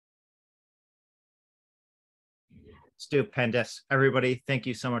Stupendous. Everybody, thank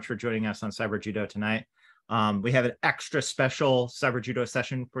you so much for joining us on Cyber Judo tonight. We have an extra special Cyber Judo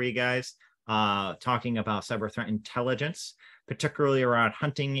session for you guys, talking about cyber threat intelligence, particularly around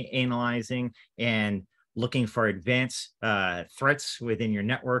hunting, analyzing, and looking for advanced threats within your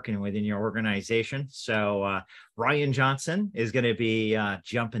network and within your organization. So Ryan Johnson is going to be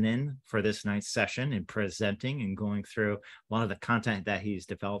jumping in for this night's session and presenting and going through a lot of the content that he's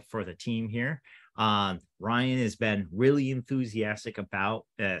developed for the team here. Ryan has been really enthusiastic about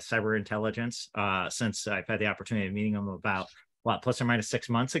cyber intelligence since I've had the opportunity of meeting him about plus or minus 6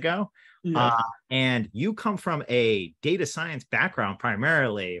 months ago. Yeah. And you come from a data science background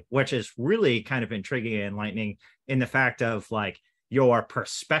primarily, which is really kind of intriguing and enlightening in the fact of like your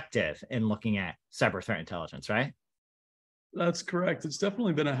perspective in looking at cyber threat intelligence, right? That's correct. It's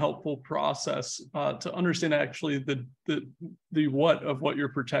definitely been a helpful process to understand actually the what of what you're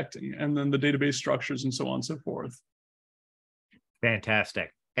protecting, and then the database structures and so on and so forth.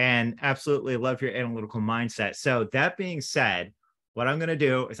 Fantastic. And absolutely love your analytical mindset. So that being said, what I'm going to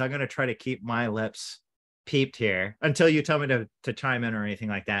do is I'm going to try to keep my lips peeped here until you tell me to chime in or anything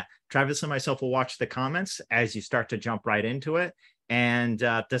like that. Travis and myself will watch the comments as you start to jump right into it. And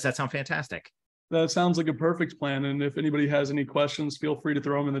does that sound fantastic? That sounds like a perfect plan. And if anybody has any questions, feel free to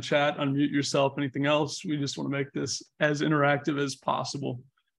throw them in the chat, unmute yourself, anything else. We just want to make this as interactive as possible.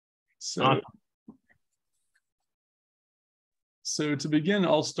 So to begin,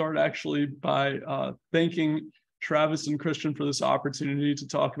 I'll start actually by thanking Travis and Christian for this opportunity to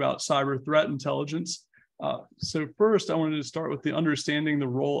talk about cyber threat intelligence. So first, I wanted to start with understanding the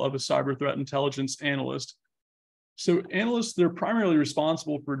role of a cyber threat intelligence analyst. So analysts, they're primarily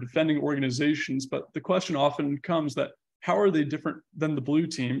responsible for defending organizations, but the question often comes that how are they different than the blue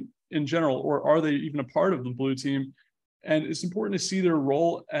team in general, or are they even a part of the blue team? And it's important to see their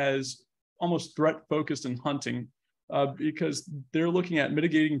role as almost threat-focused in hunting, because they're looking at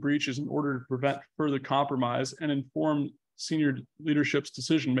mitigating breaches in order to prevent further compromise and inform senior leadership's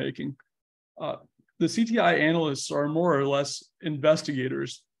decision-making. The CTI analysts are more or less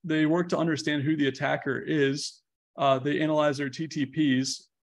investigators. They work to understand who the attacker is. They analyze their TTPs,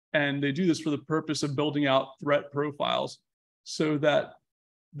 and they do this for the purpose of building out threat profiles so that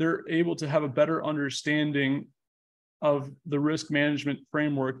they're able to have a better understanding of the risk management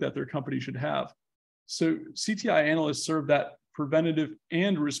framework that their company should have. So CTI analysts serve that preventative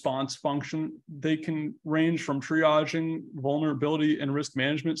and response function. They can range from triaging, vulnerability and risk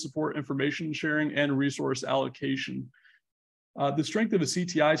management support, information sharing, and resource allocation. The strength of a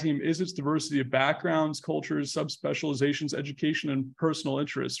CTI team is its diversity of backgrounds, cultures, subspecializations, education, and personal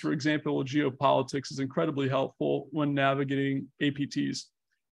interests. For example, geopolitics is incredibly helpful when navigating APTs.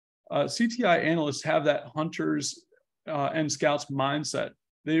 CTI analysts have that hunters and scouts mindset.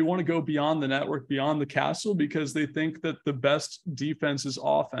 They want to go beyond the network, beyond the castle, because they think that the best defense is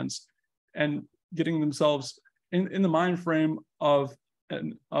offense, and getting themselves in the mind frame of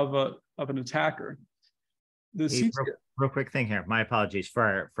an attacker. Real quick thing here. My apologies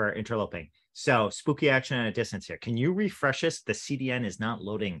for interloping. So spooky action at a distance here. Can you refresh us? The CDN is not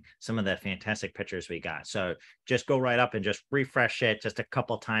loading some of the fantastic pictures we got. So just go right up and just refresh it just a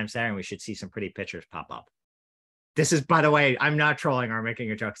couple times there, and we should see some pretty pictures pop up. This is, by the way, I'm not trolling or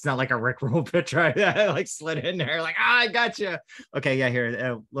making a joke. It's not like a Rickroll picture. I like slid in there like, I got you. Okay, yeah,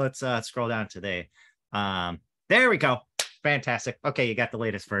 here. Let's scroll down to there we go. Fantastic. Okay, you got the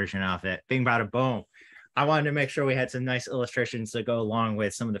latest version of it. Bing, bada, boom. I wanted to make sure we had some nice illustrations to go along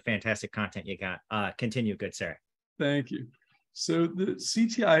with some of the fantastic content you got. Continue, good sir. Thank you. So the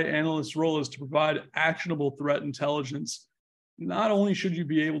CTI analyst's role is to provide actionable threat intelligence. Not only should you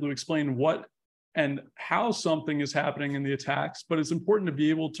be able to explain what and how something is happening in the attacks, but it's important to be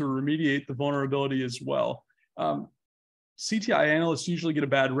able to remediate the vulnerability as well. CTI analysts usually get a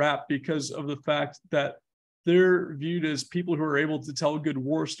bad rap because of the fact that they're viewed as people who are able to tell good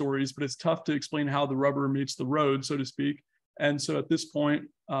war stories, but it's tough to explain how the rubber meets the road, so to speak. And so at this point,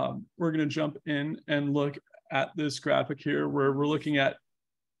 we're going to jump in and look at this graphic here, where we're looking at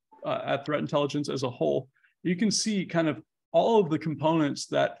threat intelligence as a whole. You can see kind of all of the components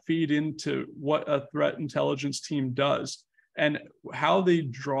that feed into what a threat intelligence team does and how they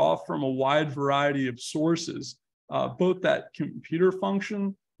draw from a wide variety of sources, both that computer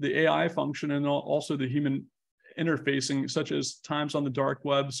function, the AI function, and also the human interfacing, such as times on the dark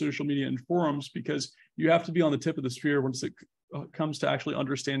web, social media, and forums, because you have to be on the tip of the spear once it comes to actually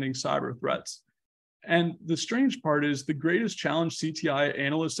understanding cyber threats. And the strange part is the greatest challenge CTI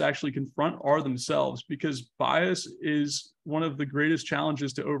analysts actually confront are themselves, because bias is one of the greatest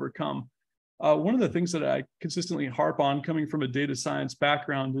challenges to overcome. One of the things that I consistently harp on coming from a data science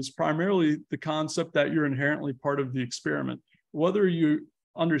background is primarily the concept that you're inherently part of the experiment. Whether you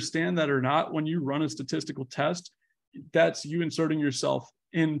understand that or not, when you run a statistical test, that's you inserting yourself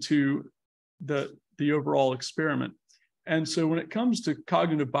into the overall experiment. And so when it comes to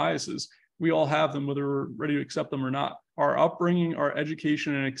cognitive biases, we all have them, whether we're ready to accept them or not. Our upbringing, our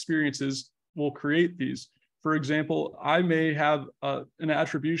education, and experiences will create these. For example, I may have an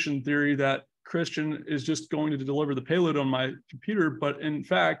attribution theory that Christian is just going to deliver the payload on my computer, but in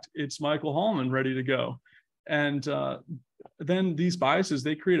fact, it's Michael Hallman ready to go. And then these biases,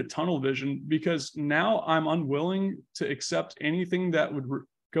 they create a tunnel vision, because now I'm unwilling to accept anything that would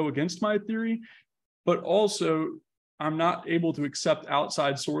go against my theory, but also I'm not able to accept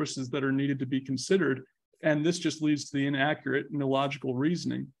outside sources that are needed to be considered. And this just leads to the inaccurate and illogical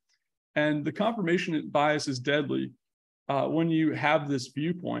reasoning. And the confirmation bias is deadly when you have this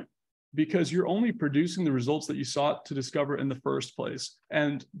viewpoint, because you're only producing the results that you sought to discover in the first place.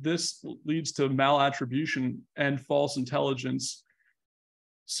 And this leads to malattribution and false intelligence.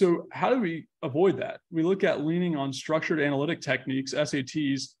 So how do we avoid that? We look at leaning on structured analytic techniques,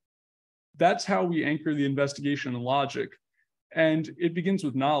 SATs. That's how we anchor the investigation and logic. And it begins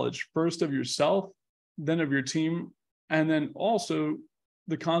with knowledge, first of yourself, then of your team, and then also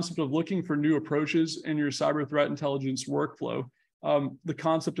the concept of looking for new approaches in your cyber threat intelligence workflow. The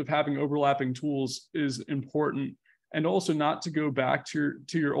concept of having overlapping tools is important, and also not to go back to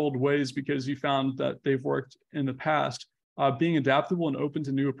your old ways because you found that they've worked in the past. Being adaptable and open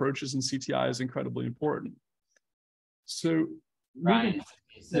to new approaches in CTI is incredibly important. So, Ryan,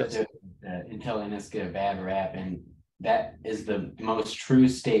 Intel analysts get a bad rap, and that is the most true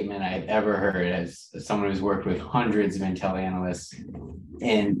statement I've ever heard as someone who's worked with hundreds of Intel analysts.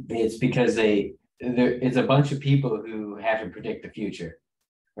 And it's because it's a bunch of people who have to predict the future,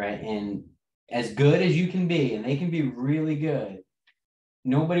 right? And as good as you can be, and they can be really good,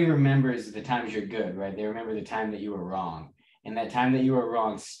 nobody remembers the times you're good, right? They remember the time that you were wrong. And that time that you were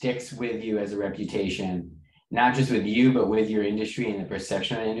wrong sticks with you as a reputation, not just with you, but with your industry and the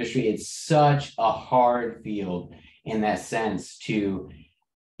perception of the industry. It's such a hard field in that sense to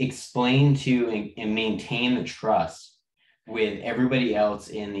explain to and maintain the trust with everybody else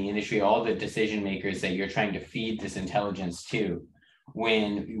in the industry, all the decision makers that you're trying to feed this intelligence to,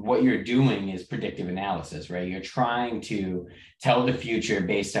 when what you're doing is predictive analysis, right? You're trying to tell the future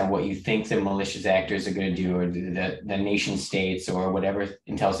based on what you think the malicious actors are going to do, or the nation states, or whatever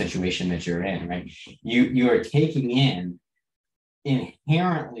intel situation that you're in, right? You are taking in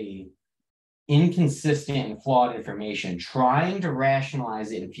inherently inconsistent and flawed information, trying to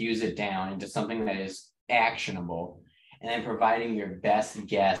rationalize it and fuse it down into something that is actionable, and then providing your best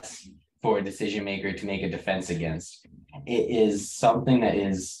guess for a decision maker to make a defense against. It is something that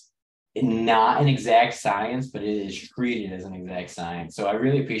is not an exact science, but it is treated as an exact science. So I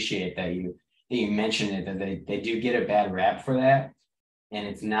really appreciate that you mentioned it, that they do get a bad rap for that. And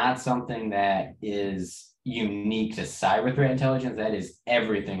it's not something that is unique to cyber threat intelligence. That is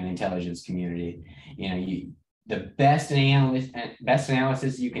everything in the intelligence community. The best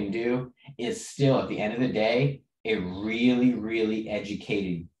analysis you can do is still, at the end of the day, a really, really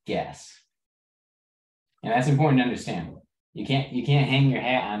educated guess. And that's important to understand. You can't hang your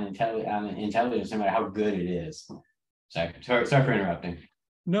hat on intelligence no matter how good it is. Sorry for interrupting.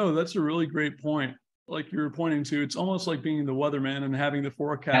 No, that's a really great point. Like you were pointing to, it's almost like being the weatherman and having the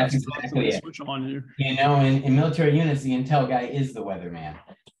forecast exactly switch on you. In military units, the intel guy is the weatherman.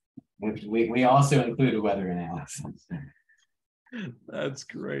 We also include a weather analysis. That's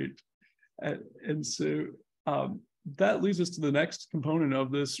great. And so that leads us to the next component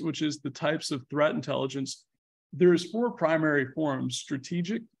of this, which is the types of threat intelligence. There's 4 primary forms: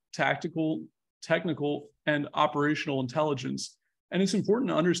 strategic, tactical, technical, and operational intelligence. And it's important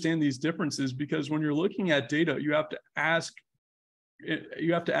to understand these differences, because when you're looking at data, you have to ask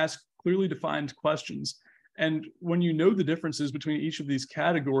clearly defined questions. And when you know the differences between each of these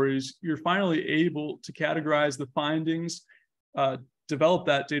categories, you're finally able to categorize the findings, develop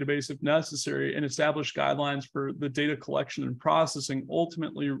that database if necessary, and establish guidelines for the data collection and processing,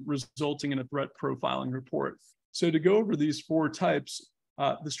 ultimately resulting in a threat profiling report. So to go over these 4 types,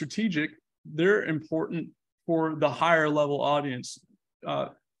 the strategic, they're important for the higher level audience,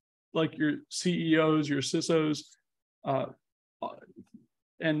 like your CEOs, your CISOs,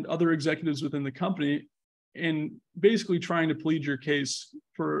 and other executives within the company, in basically trying to plead your case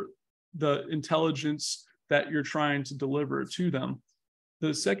for the intelligence that you're trying to deliver to them.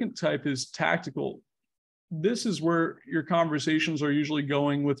 The second type is tactical. This is where your conversations are usually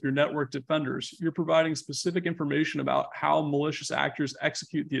going with your network defenders. You're providing specific information about how malicious actors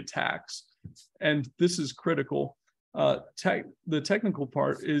execute the attacks. And this is critical. The technical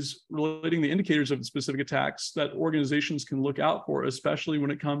part is relating the indicators of the specific attacks that organizations can look out for, especially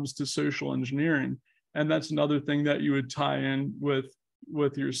when it comes to social engineering. And that's another thing that you would tie in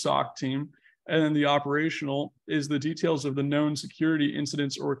with your SOC team. And then the operational is the details of the known security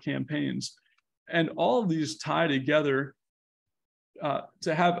incidents or campaigns. And all of these tie together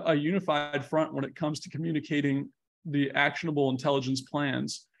to have a unified front when it comes to communicating the actionable intelligence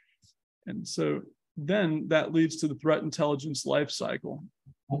plans. And so then that leads to the threat intelligence life cycle.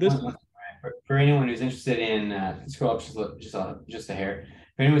 For anyone who's interested in, scroll up just a hair.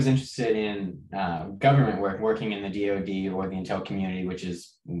 For anyone who's interested in government working in the DoD or the intel community, which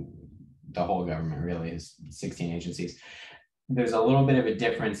is the whole government really, is 16 agencies. There's a little bit of a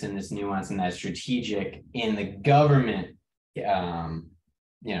difference in this nuance and that strategic in the government. The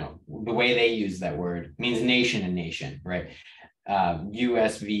way they use that word means nation and nation, right?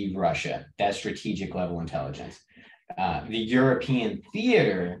 US v Russia, that's strategic level intelligence. The European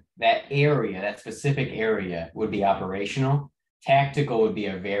theater, that area, that specific area would be operational. Tactical would be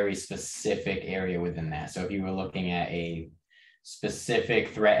a very specific area within that. So if you were looking at a specific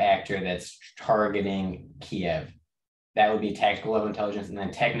threat actor that's targeting Kiev, that would be tactical level intelligence. And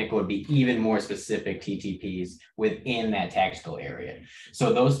then technical would be even more specific TTPs within that tactical area.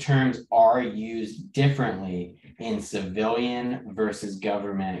 So those terms are used differently in civilian versus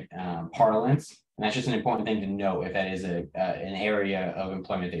government parlance. And that's just an important thing to know if that is an area of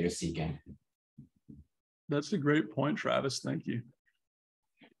employment that you're seeking. That's a great point, Travis. Thank you.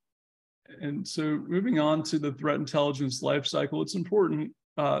 And so moving on to the threat intelligence lifecycle, it's important,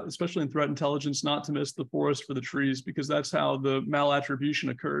 especially in threat intelligence, not to miss the forest for the trees, because that's how the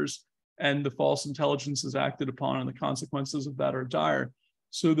malattribution occurs and the false intelligence is acted upon, and the consequences of that are dire.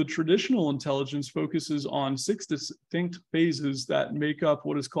 So the traditional intelligence focuses on 6 distinct phases that make up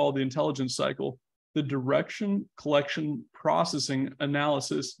what is called the intelligence cycle: the direction, collection, processing,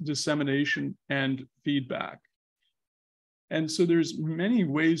 analysis, dissemination, and feedback. And so there's many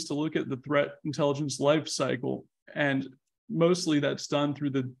ways to look at the threat intelligence life cycle, and mostly that's done through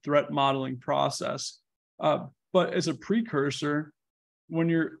the threat modeling process. But as a precursor, when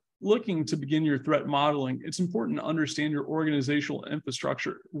you're looking to begin your threat modeling, it's important to understand your organizational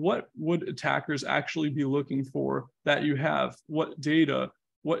infrastructure. What would attackers actually be looking for that you have? What data?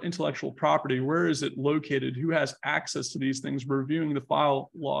 What intellectual property? Where is it located? Who has access to these things? Reviewing the file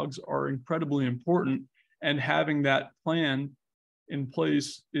logs are incredibly important, and having that plan in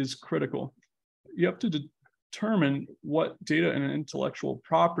place is critical. You have to determine what data and intellectual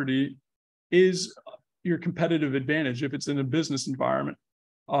property is your competitive advantage if it's in a business environment.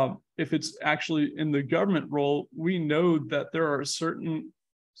 If it's actually in the government role, we know that there are certain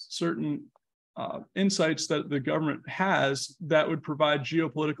insights that the government has that would provide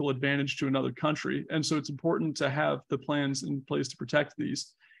geopolitical advantage to another country. And so it's important to have the plans in place to protect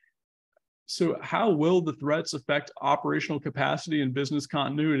these. So how will the threats affect operational capacity and business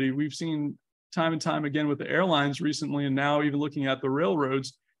continuity? We've seen time and time again with the airlines recently, and now even looking at the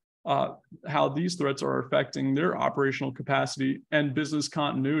railroads, how these threats are affecting their operational capacity and business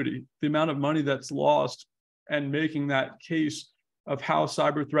continuity. The amount of money that's lost, and making that case of how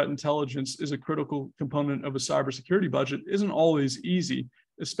cyber threat intelligence is a critical component of a cybersecurity budget isn't always easy,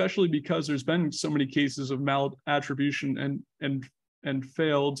 especially because there's been so many cases of malattribution and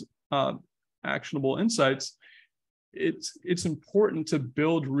failed actionable insights. It's important to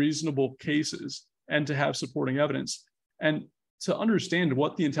build reasonable cases and to have supporting evidence, and to understand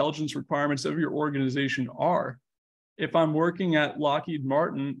what the intelligence requirements of your organization are. If I'm working at Lockheed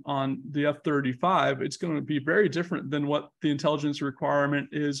Martin on the F-35, it's going to be very different than what the intelligence requirement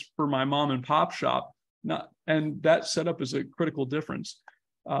is for my mom and pop shop. And that setup is a critical difference.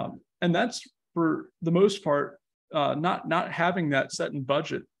 And that's, for the most part, not having that set in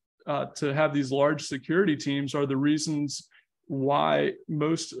budget to have these large security teams are the reasons why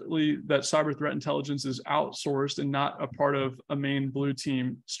mostly that cyber threat intelligence is outsourced and not a part of a main blue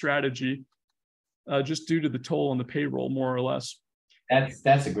team strategy, just due to the toll on the payroll, more or less.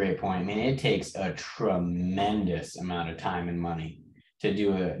 That's a great point. I mean, it takes a tremendous amount of time and money to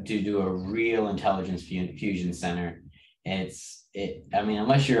do a real intelligence fusion center. I mean,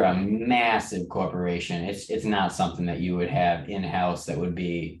 unless you're a massive corporation, it's not something that you would have in-house that would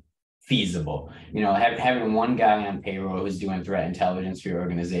be feasible. Having one guy on payroll who's doing threat intelligence for your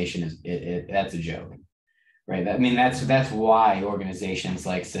organization that's a joke, right? I mean, that's why organizations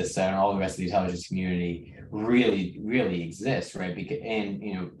like CISA and all the rest of the intelligence community really exist, right?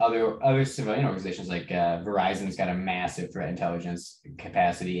 And other civilian organizations like Verizon's got a massive threat intelligence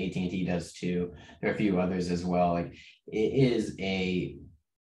capacity. AT&T does too. There are a few others as well. Like, it is a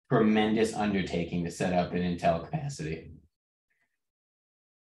tremendous undertaking to set up an Intel capacity.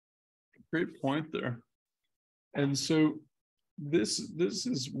 Great point there. And so this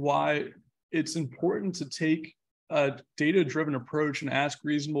is why it's important to take a data-driven approach and ask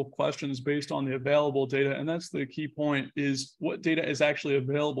reasonable questions based on the available data. And that's the key point, is what data is actually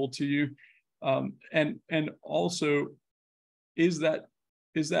available to you. And also, is that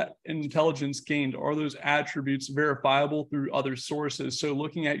intelligence gained? Are those attributes verifiable through other sources? So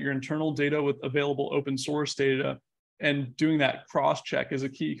looking at your internal data with available open source data and doing that cross-check is a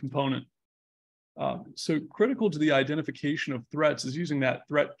key component. So critical to the identification of threats is using that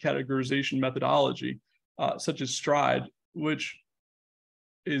threat categorization methodology, such as STRIDE, which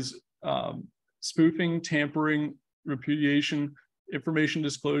is spoofing, tampering, repudiation, information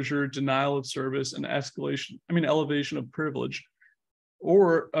disclosure, denial of service, and elevation of privilege.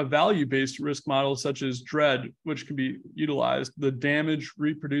 Or a value-based risk model such as DREAD, which can be utilized: the damage,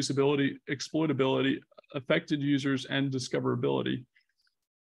 reproducibility, exploitability, affected users, and discoverability.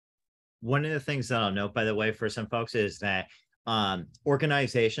 One of the things that I'll note, by the way, for some folks is that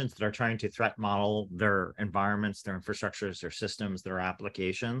organizations that are trying to threat model their environments, their infrastructures, their systems, their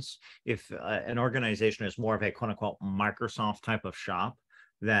applications, if an organization is more of a quote unquote Microsoft type of shop,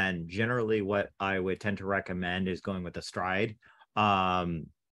 then generally what I would tend to recommend is going with the STRIDE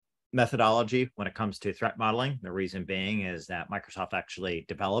methodology when it comes to threat modeling. The reason being is that Microsoft actually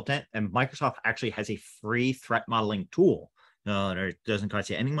developed it, and Microsoft actually has a free threat modeling tool. It doesn't cost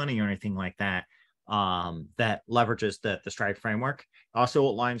you any money or anything like that, that leverages the STRIDE framework. Also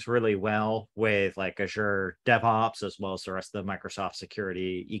aligns really well with like Azure DevOps, as well as the rest of the Microsoft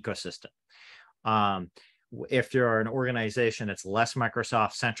security ecosystem. If you're an organization that's less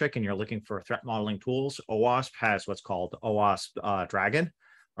Microsoft centric and you're looking for threat modeling tools, OWASP has what's called OWASP Dragon,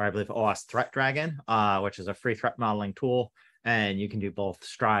 or I believe OWASP Threat Dragon, which is a free threat modeling tool. And you can do both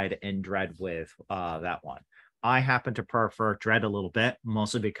STRIDE and DREAD with that one. I happen to prefer DREAD a little bit,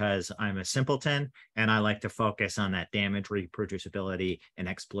 mostly because I'm a simpleton and I like to focus on that damage, reproducibility, and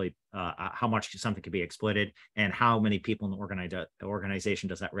exploit, how much something can be exploited and how many people in the organization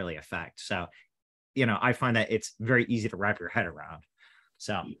does that really affect. So, I find that it's very easy to wrap your head around.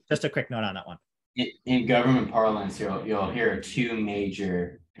 So just a quick note on that one. In government parlance, you'll hear two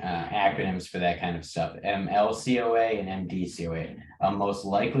major acronyms for that kind of stuff: MLCOA and MDCOA. A most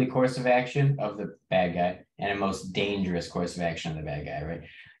likely course of action of the bad guy and a most dangerous course of action of the bad guy, right?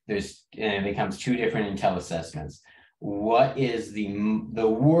 And it becomes two different intel assessments. What is the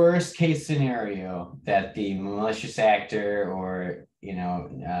worst case scenario that the malicious actor or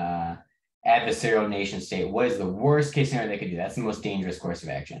adversarial nation state, what is the worst case scenario they could do? That's the most dangerous course of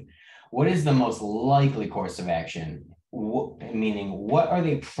action. What is the most likely course of action? Meaning, what are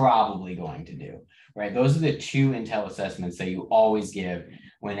they probably going to do, right? Those are the two intel assessments that you always give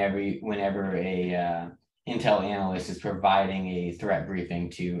whenever a intel analyst is providing a threat briefing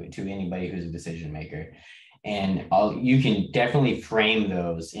to anybody who's a decision maker. And you can definitely frame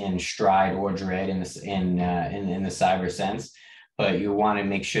those in STRIDE or DREAD in the cyber sense, but you want to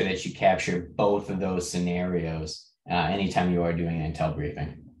make sure that you capture both of those scenarios anytime you are doing an intel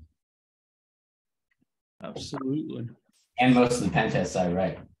briefing. Absolutely. And most of the pen tests are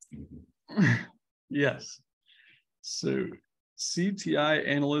right. Yes. So CTI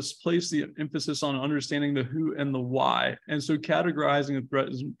analysts place the emphasis on understanding the who and the why. And so categorizing a threat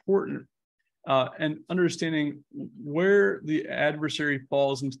is important, and understanding where the adversary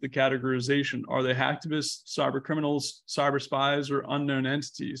falls into the categorization. Are they hacktivists, cyber criminals, cyber spies, or unknown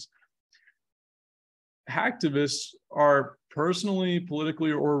entities? Hacktivists are personally,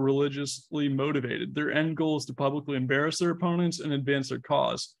 politically, or religiously motivated. Their end goal is to publicly embarrass their opponents and advance their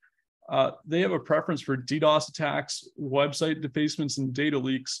cause. They have a preference for DDoS attacks, website defacements, and data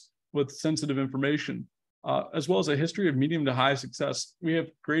leaks with sensitive information, as well as a history of medium to high success. We have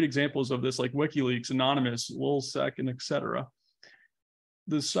great examples of this, like WikiLeaks, Anonymous, LulzSec, and etc.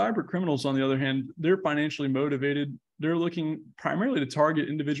 The cyber criminals, on the other hand, they're financially motivated. They're looking primarily to target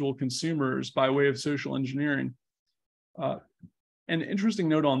individual consumers by way of social engineering. An interesting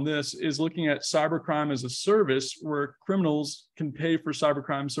note on this is looking at cybercrime as a service, where criminals can pay for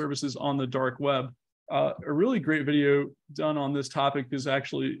cybercrime services on the dark web. A really great video done on this topic is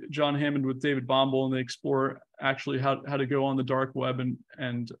actually John Hammond with David Bombal, and they explore actually how to go on the dark web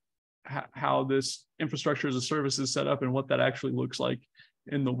and how this infrastructure as a service is set up and what that actually looks like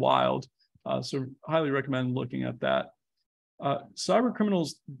in the wild. So highly recommend looking at that. Cyber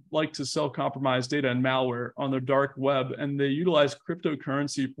criminals like to sell compromised data and malware on their dark web, and they utilize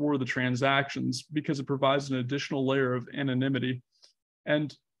cryptocurrency for the transactions because it provides an additional layer of anonymity.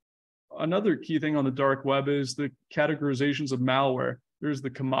 And another key thing on the dark web is the categorizations of malware. There's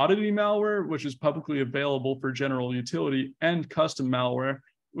the commodity malware, which is publicly available for general utility, and custom malware,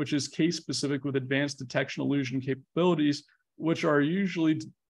 which is case specific with advanced detection elusion capabilities, which are usually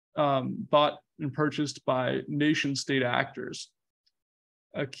bought and purchased by nation state actors.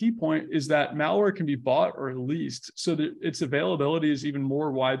 A key point is that malware can be bought or leased, so that its availability is even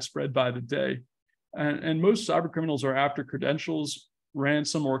more widespread by the day. And most cyber criminals are after credentials,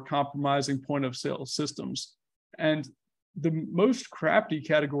 ransom, or compromising point of sale systems. And the most crafty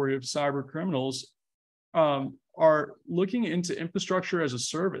category of cyber criminals are looking into infrastructure as a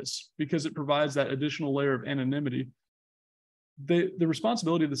service because it provides that additional layer of anonymity. The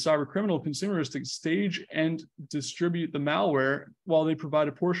responsibility of the cyber criminal consumer is to stage and distribute the malware while they provide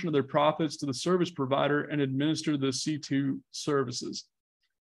a portion of their profits to the service provider and administer the C2 services.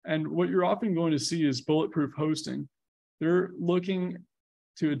 And what you're often going to see is bulletproof hosting. They're looking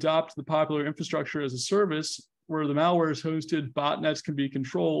to adopt the popular infrastructure as a service where the malware is hosted, botnets can be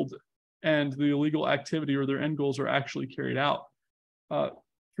controlled, and the illegal activity or their end goals are actually carried out.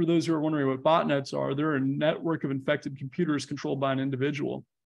 For those who are wondering what botnets are, they're a network of infected computers controlled by an individual.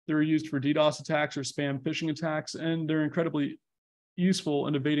 They're used for DDoS attacks or spam phishing attacks, and they're incredibly useful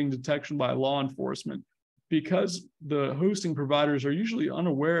in evading detection by law enforcement because the hosting providers are usually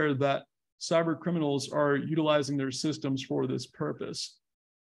unaware that cyber criminals are utilizing their systems for this purpose.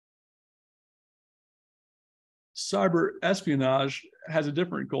 Cyber espionage has a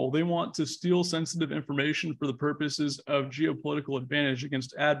different goal. They want to steal sensitive information for the purposes of geopolitical advantage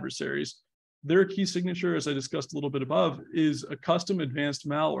against adversaries. Their key signature, as I discussed a little bit above, is a custom advanced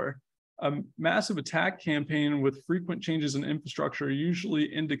malware. A massive attack campaign with frequent changes in infrastructure usually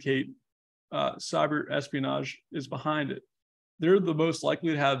indicate cyber espionage is behind it. They're the most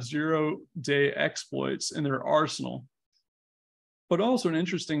likely to have zero-day exploits in their arsenal. But also an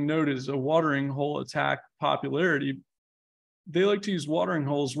interesting note is a watering hole attack popularity. They like to use watering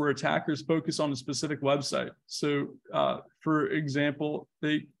holes where attackers focus on a specific website. So for example,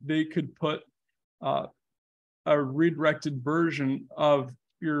 they could put a redirected version of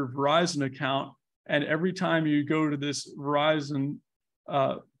your Verizon account, and every time you go to this Verizon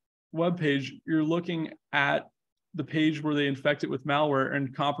webpage, you're looking at the page where they infect it with malware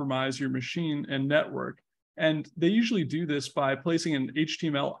and compromise your machine and network. And they usually do this by placing an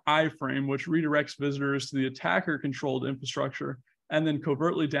HTML iframe, which redirects visitors to the attacker-controlled infrastructure and then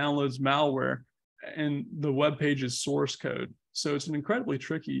covertly downloads malware in the web page's source code. So it's an incredibly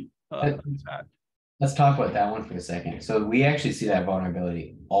tricky attack. Let's talk about that one for a second. So we actually see that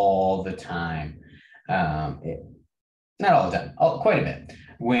vulnerability all the time. Not all the time, quite a bit,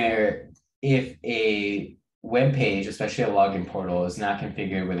 where if a web page, especially a login portal, is not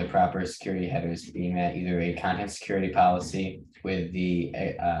configured with the proper security headers, being that either a content security policy with the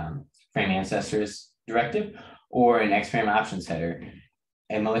frame ancestors directive or an XFrame options header,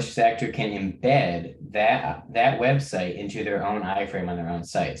 a malicious actor can embed that website into their own iframe on their own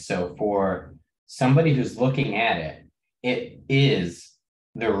site. So for somebody who's looking at it, it is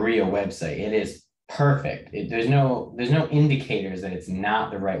the real website. It is perfect. There's no indicators that it's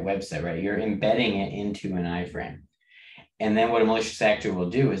not the right website, right? You're embedding it into an iframe. And then what a malicious actor will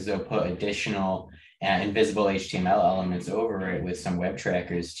do is they'll put additional invisible HTML elements over it with some web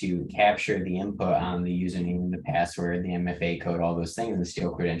trackers to capture the input on the username and the password, the MFA code, all those things, and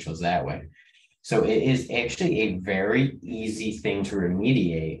steal credentials that way. So it is actually a very easy thing to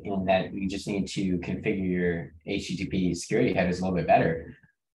remediate in that you just need to configure your HTTP security headers a little bit better.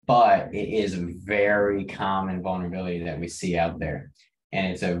 But it is a very common vulnerability that we see out there. And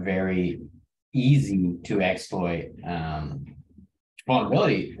it's a very easy to exploit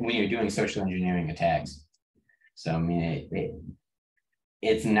vulnerability when you're doing social engineering attacks. So I mean,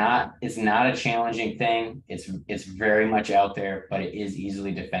 it's not a challenging thing. It's very much out there, but it is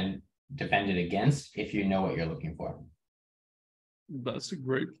easily defended against if you know what you're looking for. That's a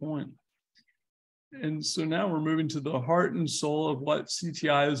great point. And so now we're moving to the heart and soul of what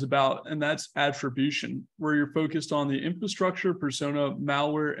CTI is about, and that's attribution, where you're focused on the infrastructure, persona,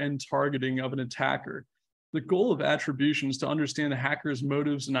 malware, and targeting of an attacker. The goal of attribution is to understand the hacker's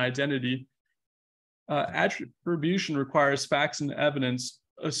motives and identity. Attribution requires facts and evidence.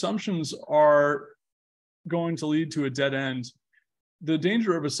 Assumptions are going to lead to a dead end. The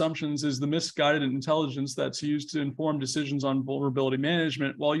danger of assumptions is the misguided intelligence that's used to inform decisions on vulnerability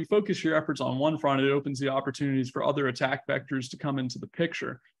management. While you focus your efforts on one front, it opens the opportunities for other attack vectors to come into the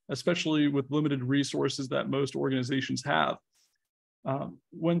picture, especially with limited resources that most organizations have.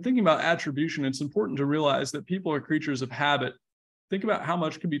 When thinking about attribution, it's important to realize that people are creatures of habit. Think about how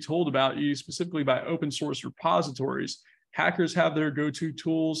much can be told about you specifically by open source repositories. Hackers have their go-to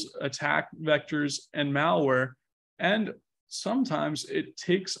tools, attack vectors, and malware, and sometimes it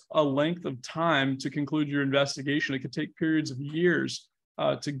takes a length of time to conclude your investigation. It could take periods of years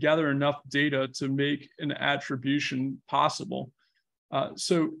to gather enough data to make an attribution possible.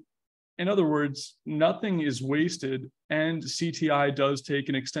 So in other words, nothing is wasted, and CTI does take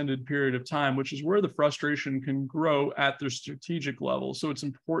an extended period of time, which is where the frustration can grow at the strategic level. So it's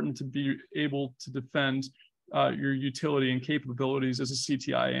important to be able to defend your utility and capabilities as a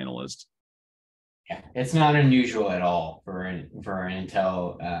CTI analyst. Yeah, it's not unusual at all for an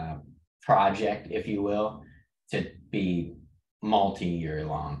Intel project, if you will, to be multi-year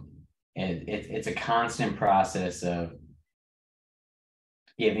long. It's a constant process of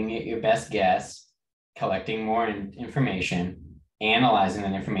giving it your best guess, collecting more information, analyzing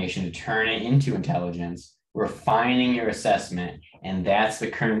that information to turn it into intelligence, refining your assessment, and that's the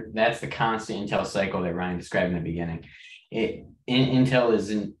constant Intel cycle that Ryan described in the beginning. Intel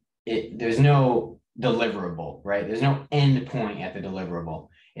isn't. There's no deliverable, right? There's no end point at the deliverable.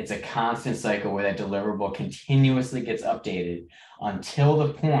 It's a constant cycle where that deliverable continuously gets updated until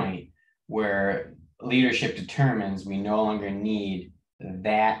the point where leadership determines we no longer need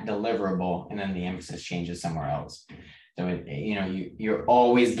that deliverable, and then the emphasis changes somewhere else. So you're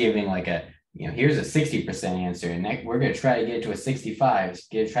always giving like a, here's a 60% answer, and we're going to try to get to a 65,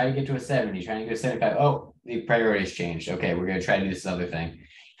 try to get to a 70, trying to get to a 75. Oh, the priorities changed. Okay, we're going to try to do this other thing.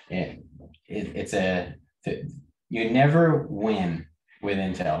 You never win with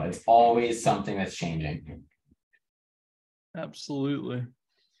Intel. It's always something that's changing. Absolutely.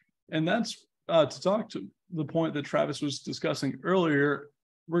 And that's to talk to the point that Travis was discussing earlier.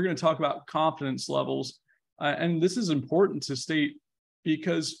 We're going to talk about confidence levels. And this is important to state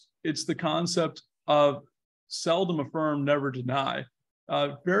because it's the concept of seldom affirm, never deny.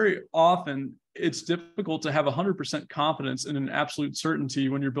 Very often, it's difficult to have 100% confidence in an absolute certainty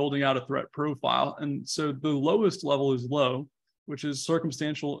when you're building out a threat profile. And so the lowest level is low, which is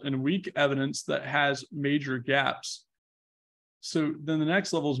circumstantial and weak evidence that has major gaps. So then the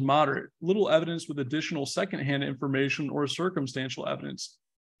next level is moderate, little evidence with additional secondhand information or circumstantial evidence.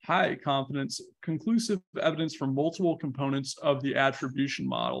 High confidence, conclusive evidence from multiple components of the attribution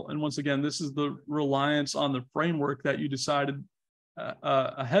model. And once again, this is the reliance on the framework that you decided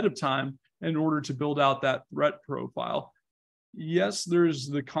ahead of time in order to build out that threat profile. Yes, there's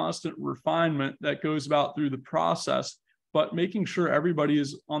the constant refinement that goes about through the process, but making sure everybody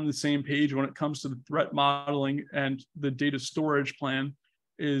is on the same page when it comes to the threat modeling and the data storage plan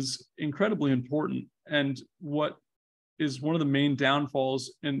is incredibly important, and what is one of the main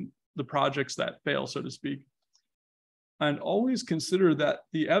downfalls in the projects that fail, so to speak. And always consider that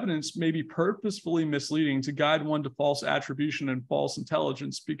the evidence may be purposefully misleading to guide one to false attribution and false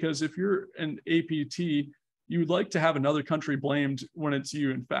intelligence, because if you're an APT, you would like to have another country blamed when it's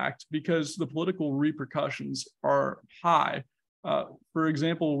you, in fact, because the political repercussions are high. For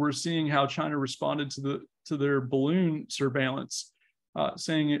example, we're seeing how China responded to their balloon surveillance,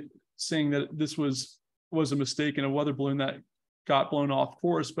 saying that this was a mistake in a weather balloon that got blown off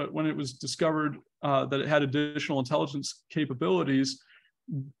course. But when it was discovered that it had additional intelligence capabilities,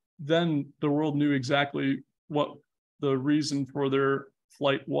 then the world knew exactly what the reason for their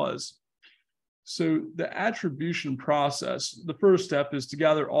flight was. So the attribution process, the first step is to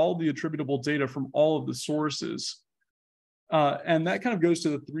gather all the attributable data from all of the sources. And that kind of goes to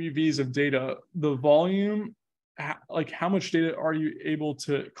the 3 V's of data: the volume, like how much data are you able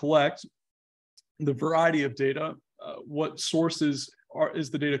to collect, the variety of data, what sources is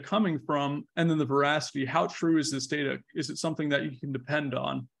the data coming from, and then the veracity. How true is this data? Is it something that you can depend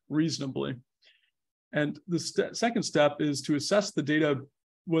on reasonably? And the second step is to assess the data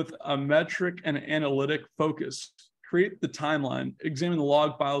with a metric and analytic focus. Create the timeline, examine the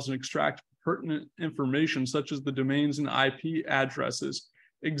log files, and extract pertinent information such as the domains and IP addresses.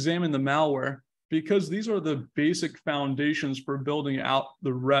 Examine the malware, because these are the basic foundations for building out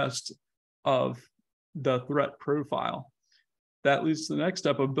the rest of the threat profile. That leads to the next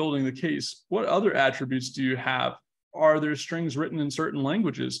step of building the case. What other attributes do you have? Are there strings written in certain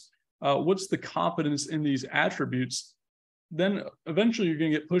languages? What's the confidence in these attributes? Then eventually you're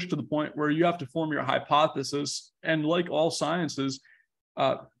going to get pushed to the point where you have to form your hypothesis. And like all sciences,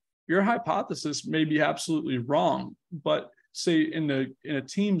 your hypothesis may be absolutely wrong, but say in a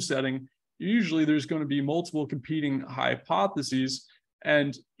team setting, usually there's going to be multiple competing hypotheses,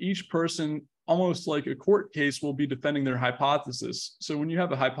 and each person, almost like a court case, will be defending their hypothesis. So when you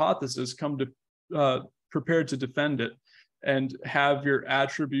have a hypothesis, come to prepared to defend it and have your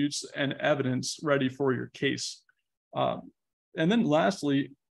attributes and evidence ready for your case. And then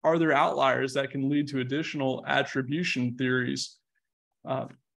lastly, are there outliers that can lead to additional attribution theories?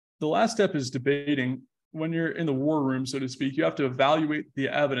 The last step is debating. when you're in the war room, so to speak, you have to evaluate the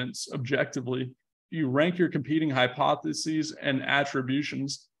evidence objectively. You rank your competing hypotheses and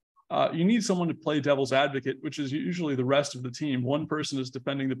attributions. You need someone to play devil's advocate, which is usually the rest of the team. One person is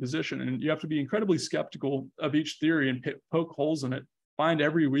defending the position, and you have to be incredibly skeptical of each theory and poke holes in it, find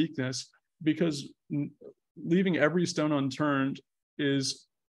every weakness, because leaving every stone unturned is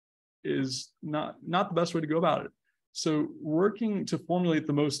not the best way to go about it. So working to formulate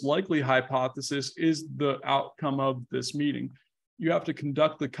the most likely hypothesis is the outcome of this meeting. You have to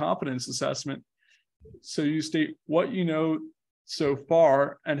conduct the competence assessment. So you state what you know so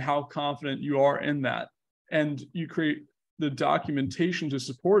far and how confident you are in that. And you create the documentation to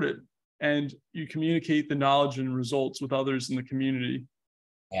support it. And you communicate the knowledge and results with others in the community.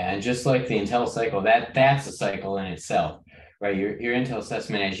 Yeah, and just like the Intel cycle, that's a cycle in itself, right? Your Intel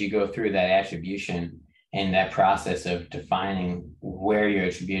assessment, as you go through that attribution and that process of defining where you're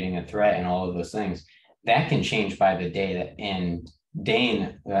attributing a threat and all of those things, that can change by the day. And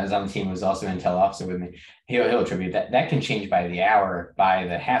Dane, who was on the team, was also an Intel officer with me. He'll attribute that can change by the hour, by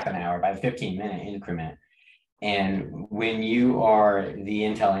the half an hour, by the 15-minute increment. And when you are the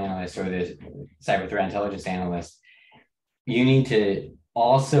Intel analyst or the cyber threat intelligence analyst, you need to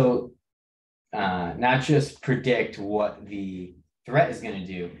also not just predict what the threat is going to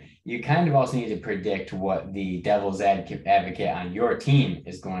do, you kind of also need to predict what the devil's advocate on your team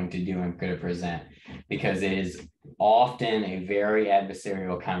is going to do and going to present, because it is often a very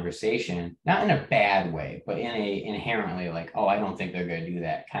adversarial conversation, not in a bad way, but in a inherently like, oh, I don't think they're going to do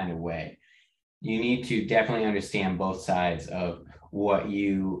that kind of way. You need to definitely understand both sides of what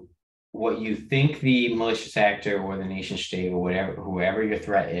you think the malicious actor or the nation state or whoever your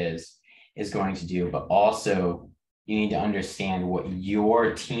threat is going to do, but also you need to understand what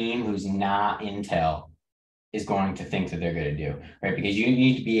your team who's not Intel is going to think that they're going to do, right? Because you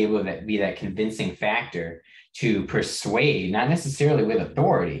need to be able to be that convincing factor to persuade, not necessarily with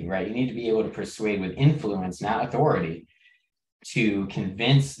authority, right? You need to be able to persuade with influence, not authority, to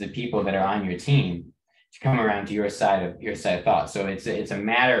convince the people that are on your team to come around to your side of thought. So it's a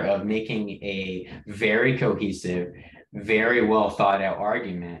matter of making a very cohesive, very well thought out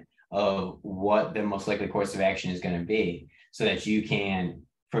argument of what the most likely course of action is going to be, so that you can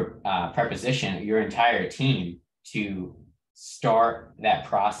preposition your entire team to start that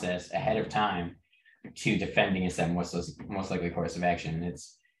process ahead of time to defend against that most likely course of action.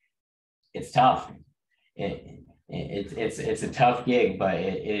 It's tough. It's a tough gig, but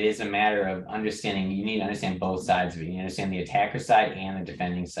it is a matter of understanding. You need to understand both sides of it. You understand the attacker side and the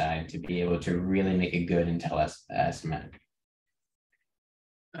defending side to be able to really make a good intel estimate.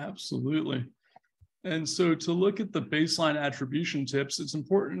 Absolutely. And so to look at the baseline attribution tips, it's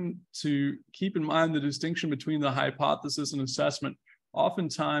important to keep in mind the distinction between the hypothesis and assessment.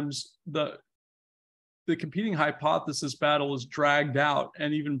 Oftentimes, the competing hypothesis battle is dragged out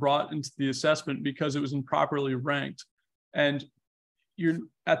and even brought into the assessment because it was improperly ranked. And you're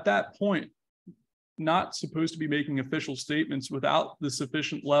at that point not supposed to be making official statements without the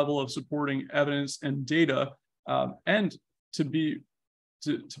sufficient level of supporting evidence and data, and to be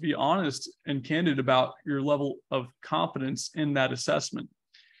honest and candid about your level of confidence in that assessment.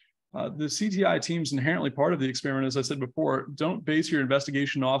 The CTI team's inherently part of the experiment, as I said before. Don't base your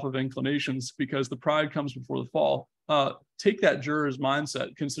investigation off of inclinations, because the pride comes before the fall. Take that juror's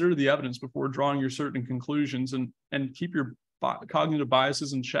mindset, consider the evidence before drawing your certain conclusions, and keep your cognitive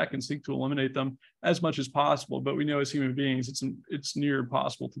biases in check and seek to eliminate them as much as possible. But we know as human beings, it's near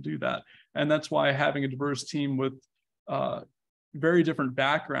impossible to do that. And that's why having a diverse team with very different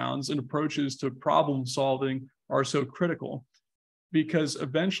backgrounds and approaches to problem solving are so critical, because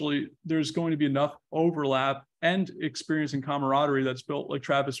eventually there's going to be enough overlap and experience and camaraderie that's built, like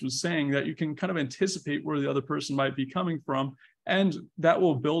Travis was saying, that you can kind of anticipate where the other person might be coming from. And that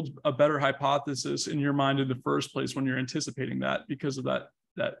will build a better hypothesis in your mind in the first place when you're anticipating that, because of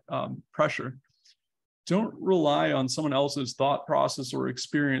that pressure. Don't rely on someone else's thought process or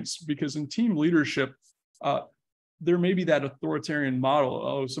experience, because in team leadership, there may be that authoritarian model.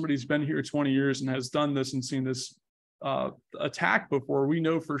 Oh, somebody's been here 20 years and has done this and seen this attack before. We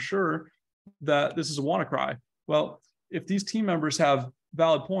know for sure that this is a WannaCry. Well, if these team members have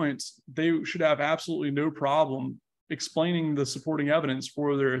valid points, they should have absolutely no problem explaining the supporting evidence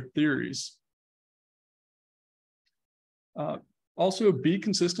for their theories. Also, be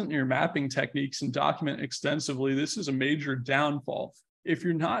consistent in your mapping techniques and document extensively. This is a major downfall. If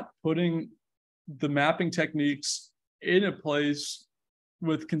you're not putting the mapping techniques in a place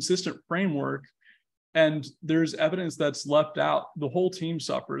with consistent framework, and there's evidence that's left out, the whole team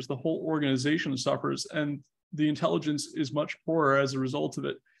suffers, the whole organization suffers, and the intelligence is much poorer as a result of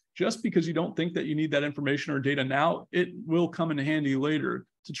it. just because you don't think that you need that information or data now, it will come in handy later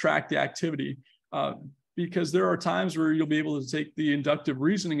to track the activity. Because there are times where you'll be able to take the inductive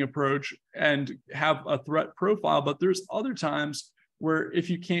reasoning approach and have a threat profile, but there's other times where if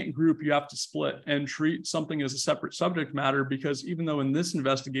you can't group, you have to split and treat something as a separate subject matter, because even though in this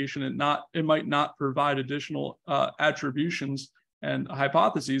investigation, it might not provide additional attributions and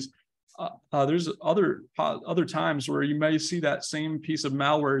hypotheses, there's other times where you may see that same piece of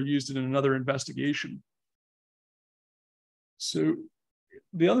malware used in another investigation. So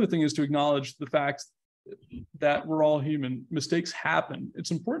the other thing is to acknowledge the fact that we're all human. Mistakes happen. It's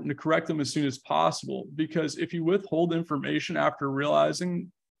important to correct them as soon as possible, because if you withhold information after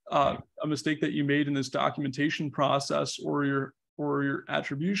realizing a mistake that you made in this documentation process or your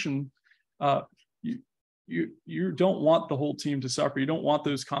attribution, you don't want the whole team to suffer. You don't want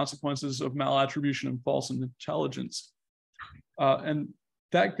those consequences of malattribution and false intelligence. And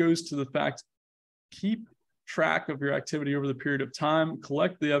that goes to the fact, keep track of your activity over the period of time,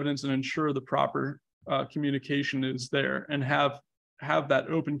 collect the evidence, and ensure the proper communication is there, and have that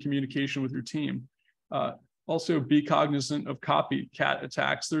open communication with your team. Also, be cognizant of copycat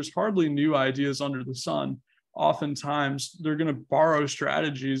attacks. There's hardly new ideas under the sun. Oftentimes, they're going to borrow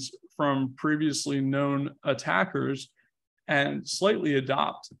strategies from previously known attackers and slightly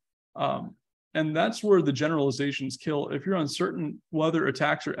adopt. And that's where the generalizations kill. If you're uncertain whether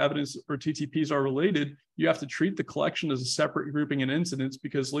attacks or evidence or TTPs are related, you have to treat the collection as a separate grouping and incidents,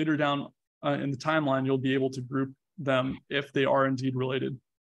 because later down in the timeline, you'll be able to group them if they are indeed related.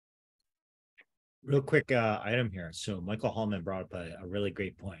 Real quick item here. So Michael Hallman brought up a really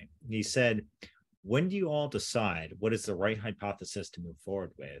great point. He said, when do you all decide what is the right hypothesis to move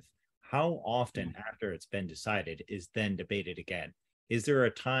forward with? How often after it's been decided is then debated again? Is there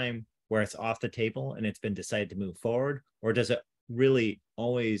a time where it's off the table and it's been decided to move forward? Or does it really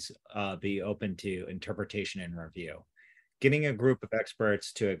always be open to interpretation and review? Getting a group of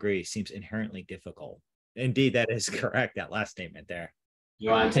experts to agree seems inherently difficult. Indeed, that is correct, that last statement there.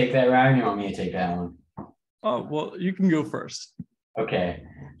 You want to take that, Ryan? You want me to take that one? Oh, well, you can go first. Okay.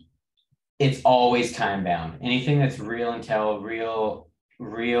 It's always time bound. Anything that's real intel,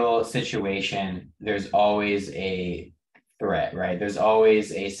 real situation, there's always a threat, right? There's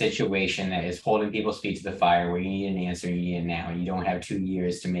always a situation that is holding people's feet to the fire where you need an answer, you need it now. You don't have 2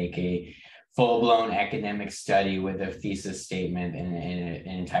 years to make a full-blown academic study with a thesis statement and an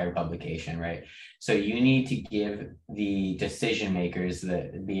entire publication, right? So you need to give the decision makers,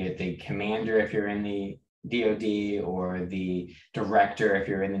 be it the commander if you're in the DoD, or the director if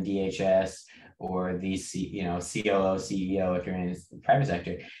you're in the DHS, or the COO, CEO if you're in the private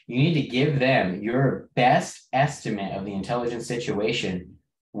sector, you need to give them your best estimate of the intelligence situation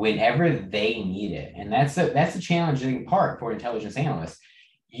whenever they need it. And that's a challenging part for intelligence analysts.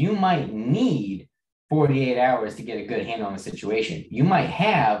 You might need 48 hours to get a good handle on the situation. You might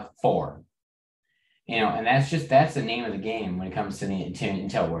have 4, and that's the name of the game when it comes to the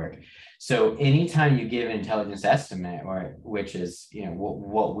intel work. So anytime you give an intelligence estimate, or which is,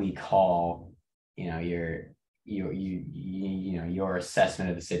 what we call, your assessment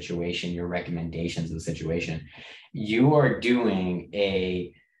of the situation, your recommendations of the situation, you are doing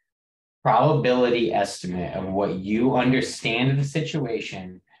a probability estimate of what you understand of the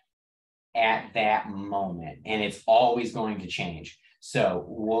situation at that moment, and it's always going to change. So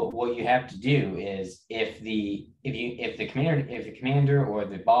what you have to do is, if the commander or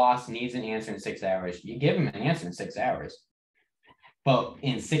the boss needs an answer in 6 hours, you give them an answer in 6 hours. But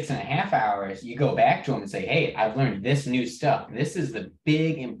in 6.5 hours, you go back to them and say, hey, I've learned this new stuff. This is the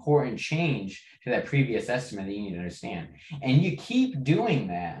big important change to that previous estimate that you need to understand. And you keep doing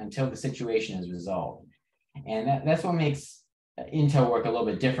that until the situation is resolved. And that's what makes intel work a little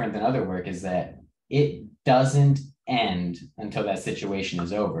bit different than other work, is that it doesn't end until that situation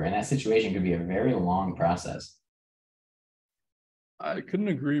is over. And that situation could be a very long process. I couldn't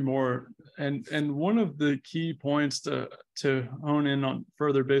agree more. And one of the key points to hone in on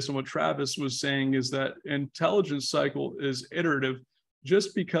further based on what Travis was saying is that intelligence cycle is iterative,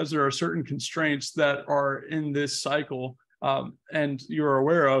 just because there are certain constraints that are in this cycle, and you're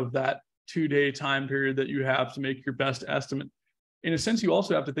aware of that 2-day time period that you have to make your best estimate. In a sense, you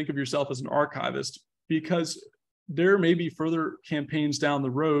also have to think of yourself as an archivist, because there may be further campaigns down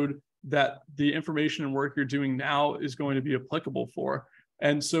the road that the information and work you're doing now is going to be applicable for.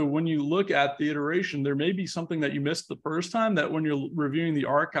 And so when you look at the iteration, there may be something that you missed the first time that when you're reviewing the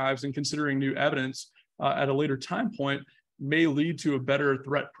archives and considering new evidence at a later time point may lead to a better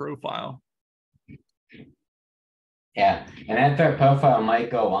threat profile. Yeah, and that threat profile might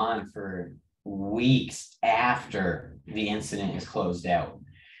go on for weeks after the incident is closed out,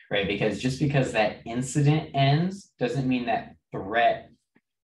 right? Because just because that incident ends doesn't mean that threat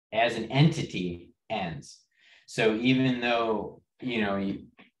as an entity ends. So even though,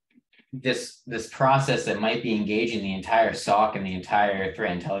 this process that might be engaging the entire SOC and the entire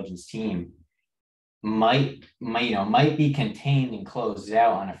threat intelligence team might be contained and closed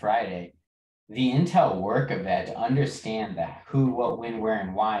out on a Friday, the intel work of that to understand that who, what, when, where,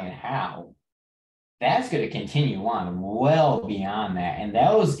 and why, and how, that's going to continue on well beyond that. And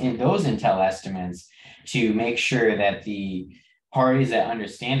those intel estimates to make sure that the parties that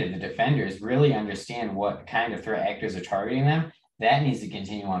understand it, the defenders, really understand what kind of threat actors are targeting them, that needs to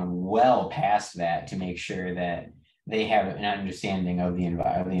continue on well past that to make sure that they have an understanding of the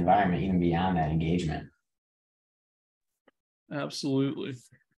environment even beyond that engagement. Absolutely.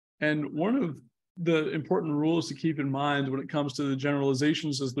 And one of the important rules to keep in mind when it comes to the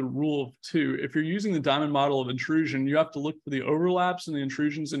generalizations is the rule of two. If you're using the diamond model of intrusion, you have to look for the overlaps and the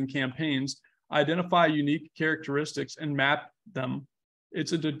intrusions in campaigns, identify unique characteristics, and map them.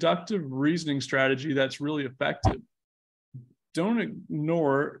 It's a deductive reasoning strategy that's really effective. Don't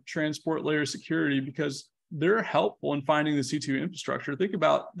ignore transport layer security because they're helpful in finding the C2 infrastructure. Think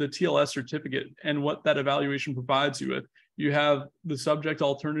about the TLS certificate and what that evaluation provides you with. You have the subject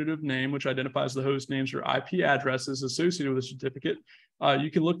alternative name, which identifies the host names or IP addresses associated with the certificate.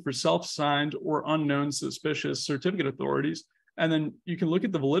 You can look for self-signed or unknown suspicious certificate authorities. And then you can look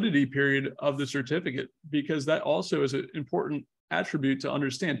at the validity period of the certificate because that also is an important attribute to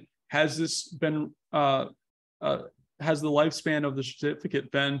understand. Has this been, has the lifespan of the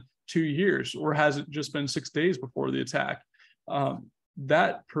certificate been 2 years, or has it just been 6 days before the attack?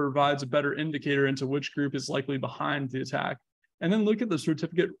 That provides a better indicator into which group is likely behind the attack. And then look at the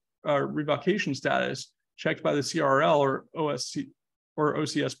certificate revocation status checked by the CRL or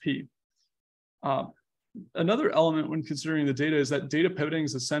OCSP. Another element when considering the data is that data pivoting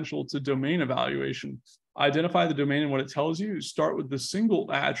is essential to domain evaluation. Identify the domain and what it tells you. Start with the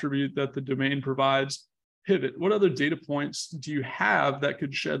single attribute that the domain provides. Pivot. What other data points do you have that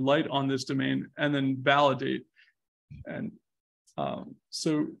could shed light on this domain, and then validate? And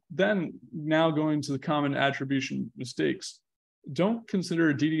so then now going to the common attribution mistakes. Don't consider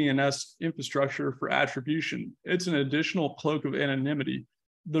a DDNS infrastructure for attribution. It's an additional cloak of anonymity.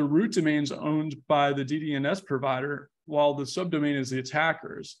 The root domain is owned by the DDNS provider, while the subdomain is the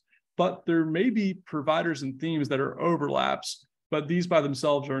attackers. But there may be providers and themes that are overlaps, but these by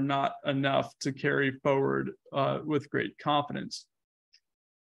themselves are not enough to carry forward with great confidence.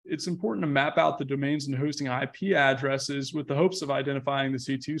 It's important to map out the domains and hosting IP addresses with the hopes of identifying the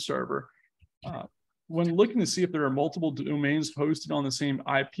C2 server. When looking to see if there are multiple domains hosted on the same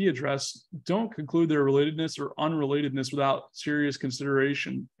IP address, don't conclude their relatedness or unrelatedness without serious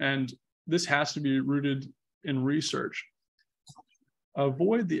consideration. And this has to be rooted in research.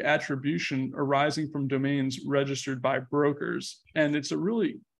 Avoid the attribution arising from domains registered by brokers. And it's a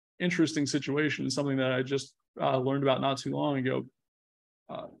really interesting situation, something that I just learned about not too long ago.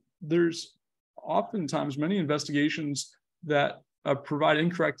 There's oftentimes many investigations that provide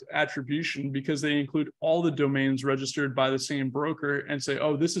incorrect attribution because they include all the domains registered by the same broker and say,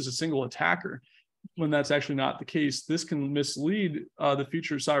 oh, this is a single attacker, when that's actually not the case. This can mislead the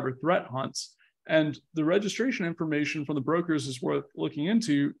future cyber threat hunts. And the registration information from the brokers is worth looking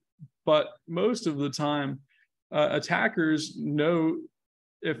into, but most of the time, attackers know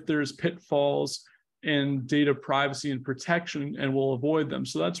if there's pitfalls in data privacy and protection and will avoid them.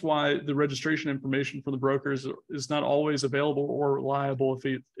 So that's why the registration information from the brokers is not always available or reliable if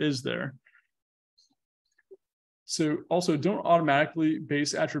it is there. So also don't automatically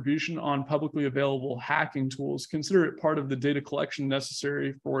base attribution on publicly available hacking tools. Consider it part of the data collection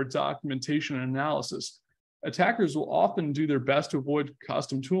necessary for documentation and analysis. Attackers will often do their best to avoid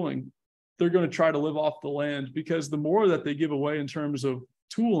custom tooling. They're going to try to live off the land because the more that they give away in terms of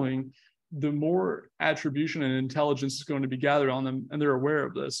tooling, the more attribution and intelligence is going to be gathered on them, and they're aware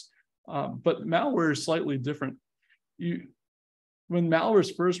of this. But malware is slightly different. When malware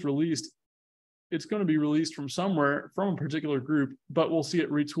is first released, it's going to be released from somewhere, from a particular group, but we'll see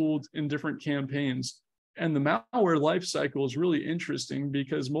it retooled in different campaigns. And the malware life cycle is really interesting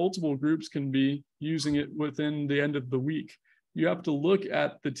because multiple groups can be using it within the end of the week. You have to look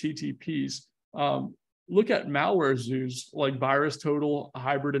at the TTPs. Look at malware zoos like VirusTotal,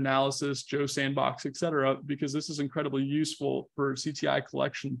 Hybrid Analysis, Joe Sandbox, et cetera, because this is incredibly useful for CTI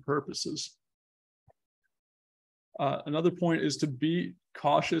collection purposes. Another point is to be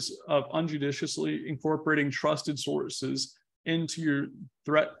cautious of unjudiciously incorporating trusted sources into your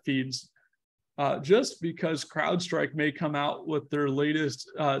threat feeds. Just because CrowdStrike may come out with their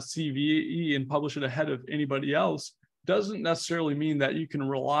latest CVE and publish it ahead of anybody else doesn't necessarily mean that you can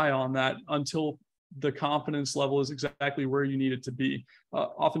rely on that until the confidence level is exactly where you need it to be.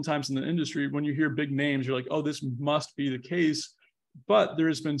 Oftentimes in the industry, when you hear big names, you're like, oh, this must be the case. But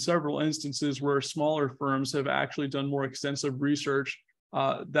there's been several instances where smaller firms have actually done more extensive research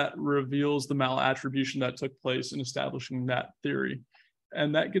that reveals the malattribution that took place in establishing that theory.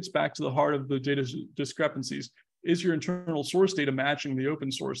 And that gets back to the heart of the data discrepancies. Is your internal source data matching the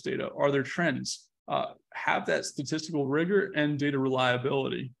open source data? Are there trends? Have that statistical rigor and data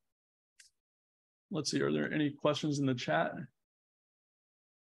reliability. Let's see, are there any questions in the chat?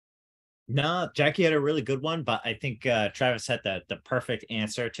 No, Jackie had a really good one, but I think Travis had the perfect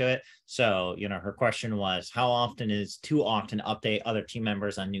answer to it. So, her question was, how often is too often to update other team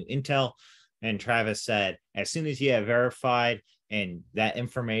members on new intel? And Travis said, as soon as you have verified and that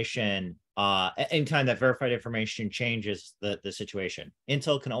information, anytime that verified information changes the situation.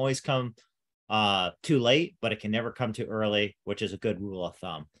 Intel can always come too late, but it can never come too early, which is a good rule of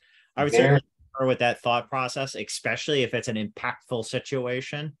thumb. I would say with that thought process, especially if it's an impactful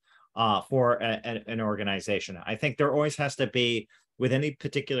situation for an organization. I think there always has to be, with any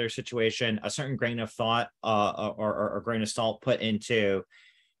particular situation, a certain grain of thought or grain of salt put into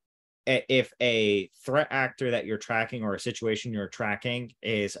if a threat actor that you're tracking or a situation you're tracking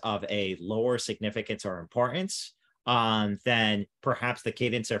is of a lower significance or importance, then perhaps the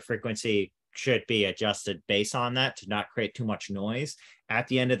cadence or frequency should be adjusted based on that to not create too much noise. At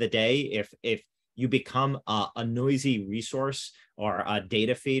the end of the day, if you become a noisy resource or a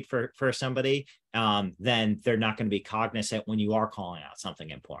data feed for somebody, then they're not going to be cognizant when you are calling out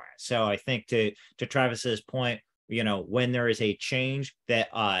something important. So I think to Travis's point, when there is a change that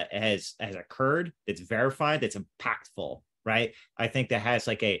has occurred, that's verified, that's impactful, right? I think that has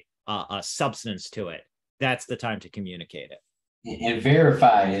like a substance to it. That's the time to communicate it. And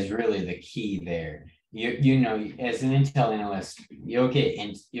verify is really the key there. As an intel analyst, you'll get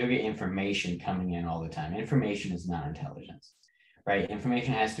information coming in all the time. Information is not intelligence, right?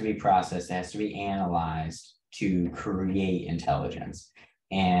 Information has to be processed, it has to be analyzed to create intelligence.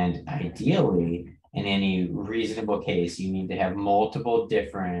 And ideally, in any reasonable case, you need to have multiple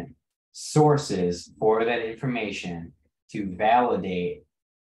different sources for that information to validate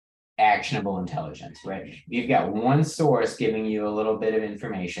actionable intelligence, right? If you've got one source giving you a little bit of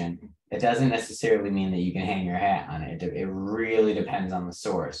information, it doesn't necessarily mean that you can hang your hat on it. It really depends on the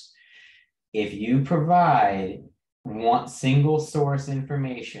source. If you provide one single source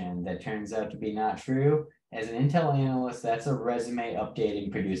information that turns out to be not true, as an intel analyst, that's a resume updating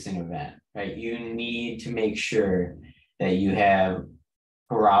producing event, right? You need to make sure that you have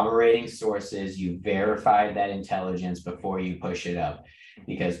corroborating sources, you verified that intelligence before you push it up,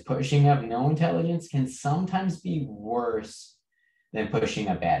 because pushing up no intelligence can sometimes be worse than pushing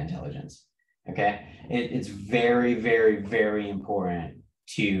up bad intelligence, okay? It's very, very, very important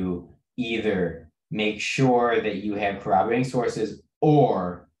to either make sure that you have corroborating sources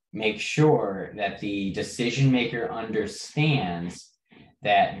or make sure that the decision maker understands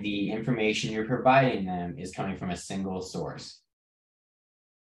that the information you're providing them is coming from a single source.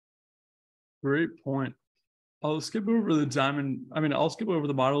 Great point. I'll skip over I'll skip over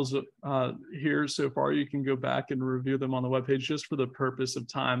the models here so far. You can go back and review them on the webpage just for the purpose of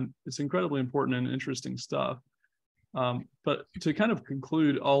time. It's incredibly important and interesting stuff. But to kind of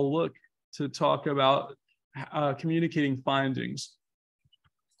conclude, I'll look to talk about communicating findings.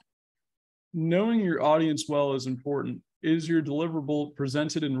 Knowing your audience well is important. Is your deliverable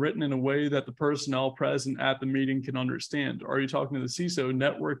presented and written in a way that the personnel present at the meeting can understand? Are you talking to the CISO,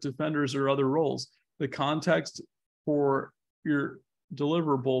 network defenders, or other roles? The context for your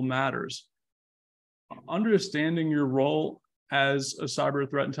deliverable matters. Understanding your role as a cyber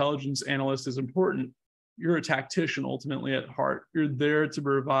threat intelligence analyst is important. You're a tactician ultimately at heart. You're there to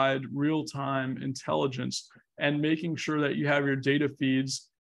provide real-time intelligence, and making sure that you have your data feeds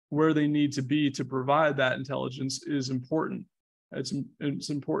where they need to be to provide that intelligence is important. It's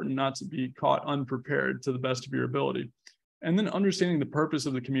important not to be caught unprepared to the best of your ability. And then understanding the purpose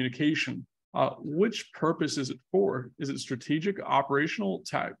of the communication. Which purpose is it for? Is it strategic, operational,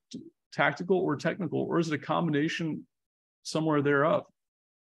 tactical, or technical, or is it a combination somewhere thereof?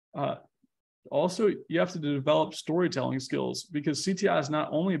 Also, you have to develop storytelling skills, because CTI is not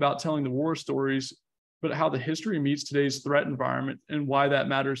only about telling the war stories, but how the history meets today's threat environment and why that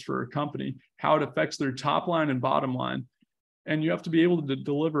matters for a company, how it affects their top line and bottom line. And you have to be able to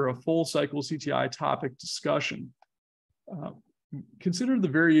deliver a full cycle CTI topic discussion. Consider the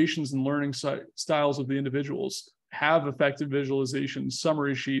variations in learning styles of the individuals. Have effective visualizations,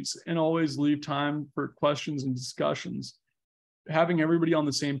 summary sheets, and always leave time for questions and discussions. Having everybody on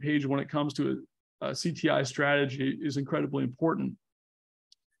the same page when it comes to CTI strategy is incredibly important.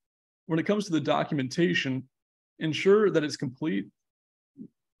 When it comes to the documentation, ensure that it's complete,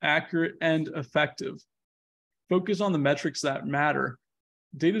 accurate, and effective. Focus on the metrics that matter.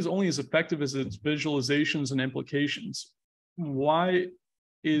 Data is only as effective as its visualizations and implications. Why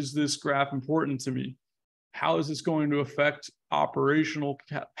is this graph important to me? How is this going to affect operational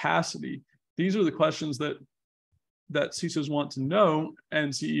capacity? These are the questions that CISOs want to know,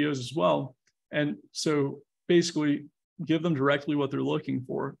 and CEOs as well. And so basically give them directly what they're looking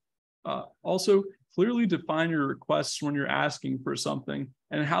for. Also, clearly define your requests when you're asking for something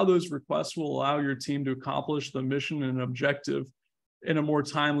and how those requests will allow your team to accomplish the mission and objective in a more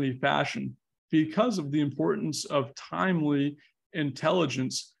timely fashion. Because of the importance of timely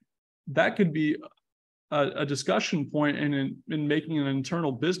intelligence, that could be a discussion point in making an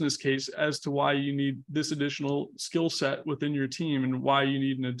internal business case as to why you need this additional skill set within your team and why you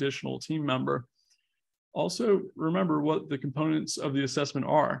need an additional team member. Also, remember what the components of the assessment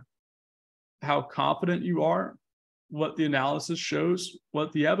are, how confident you are, what the analysis shows,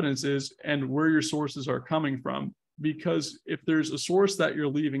 what the evidence is, and where your sources are coming from. Because if there's a source that you're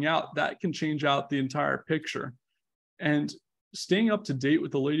leaving out, that can change out the entire picture. And staying up to date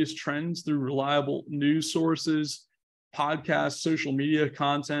with the latest trends through reliable news sources, podcasts, social media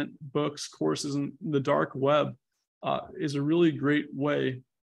content, books, courses, and the dark web is a really great way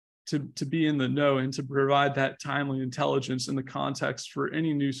to be in the know and to provide that timely intelligence in the context for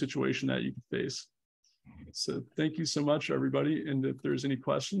any new situation that you can face. So thank you so much, everybody. And if there's any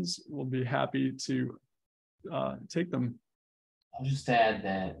questions, we'll be happy to take them. I'll just add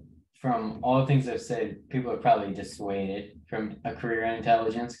that from all the things I've said, people are probably dissuaded from a career in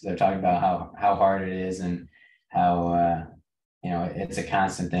intelligence because they're talking about how hard it is and how it's a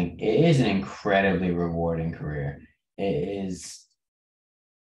constant thing. It is an incredibly rewarding career. It is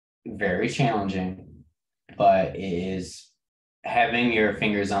very challenging, but it is having your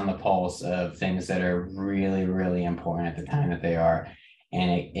fingers on the pulse of things that are really, really important at the time that they are.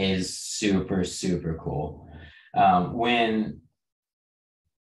 And it is super, super cool.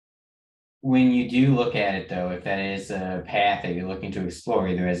 When you do look at it, though, if that is a path that you're looking to explore,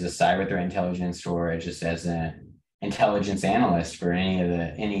 either as a cyber threat intelligence or just as an intelligence analyst for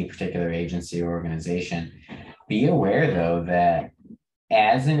any particular agency or organization, be aware, though, that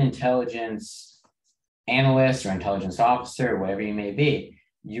as an intelligence analyst or intelligence officer, whatever you may be,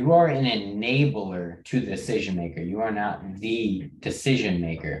 you are an enabler to the decision maker. You are not the decision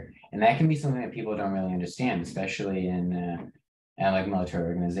maker. And that can be something that people don't really understand, especially in like military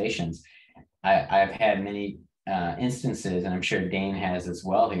organizations. I've had many instances, and I'm sure Dane has as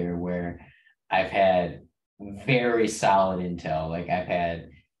well here, where I've had very solid intel. Like I've had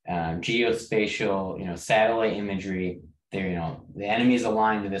geospatial, satellite imagery. There, the enemy is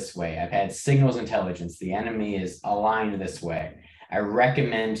aligned this way. I've had signals intelligence. The enemy is aligned this way. I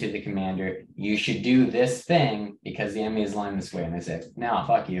recommend to the commander, you should do this thing because the enemy is aligned this way. And they say, no,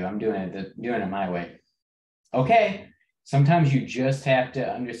 fuck you. I'm doing it my way. Okay. Sometimes you just have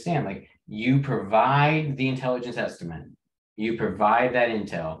to understand, like, you provide the intelligence estimate, you provide that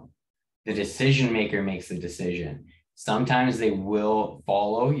intel, the decision maker makes the decision. Sometimes they will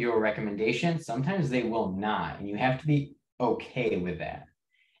follow your recommendation, sometimes they will not, and you have to be okay with that.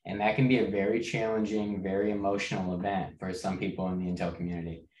 And that can be a very challenging, very emotional event for some people in the intel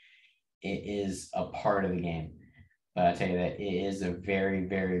community. It is a part of the game, but I'll tell you that it is a very,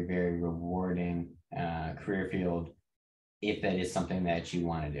 very, very rewarding career field if that is something that you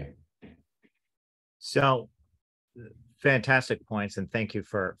want to do. So fantastic points, and thank you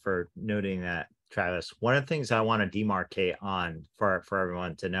for noting that, Travis. One of the things I want to demarcate on for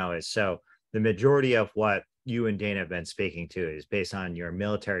everyone to know is, so the majority of what you and Dana have been speaking to is based on your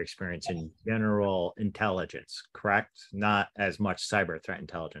military experience in general intelligence, correct? Not as much cyber threat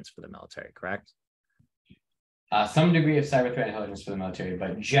intelligence for the military, correct? Some degree of cyber threat intelligence for the military,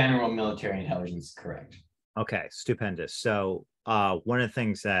 but general military intelligence, correct. Okay, stupendous. So one of the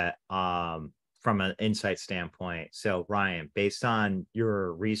things that from an insight standpoint, so Ryan, based on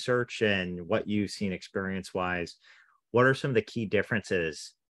your research and what you've seen experience-wise, what are some of the key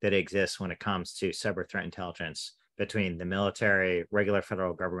differences that exist when it comes to cyber threat intelligence between the military, regular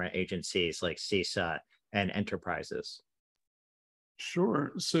federal government agencies like CISA, and enterprises?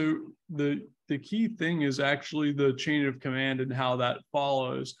 Sure. So the key thing is actually the chain of command and how that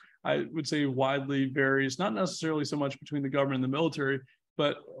follows. I would say widely varies, not necessarily so much between the government and the military,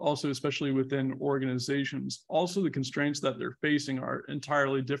 but also especially within organizations. Also, the constraints that they're facing are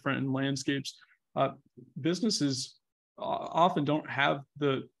entirely different in landscapes. Businesses often don't have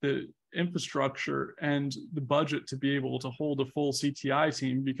the infrastructure and the budget to be able to hold a full CTI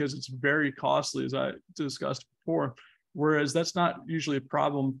team, because it's very costly, as I discussed before. Whereas that's not usually a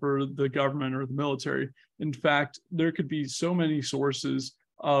problem for the government or the military. In fact, there could be so many sources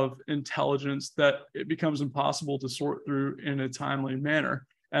of intelligence that it becomes impossible to sort through in a timely manner.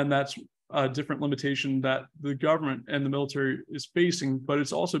 And that's a different limitation that the government and the military is facing, but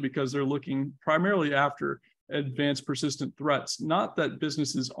it's also because they're looking primarily after advanced persistent threats. Not that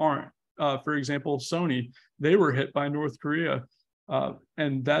businesses aren't. For example, Sony, they were hit by North Korea.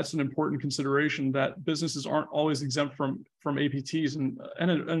 And that's an important consideration, that businesses aren't always exempt from APTs. And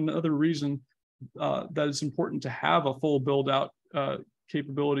another reason that it's important to have a full build out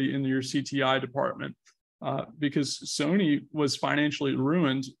capability in your CTI department, because Sony was financially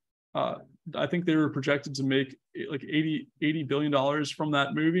ruined. I think they were projected to make like $80 billion from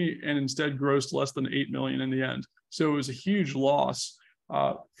that movie, and instead grossed less than 8 million in the end. So it was a huge loss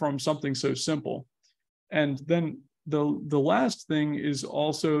from something so simple. And then the last thing is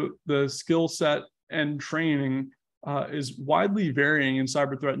also the skill set and training is widely varying in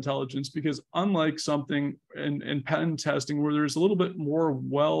cyber threat intelligence, because unlike something in pen testing where there's a little bit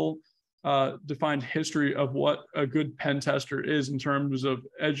more defined history of what a good pen tester is in terms of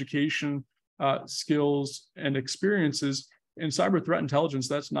education, skills, and experiences, in cyber threat intelligence,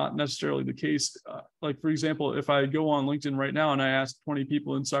 that's not necessarily the case. Like, for example, if I go on LinkedIn right now and I ask 20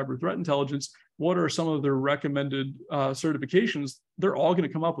 people in cyber threat intelligence, what are some of their recommended certifications, they're all going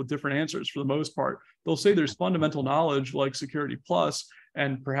to come up with different answers for the most part. They'll say there's fundamental knowledge like Security Plus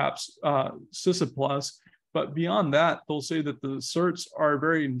and perhaps CISA Plus, but beyond that, they'll say that the certs are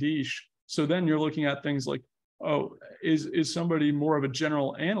very niche. So then you're looking at things like, oh, is somebody more of a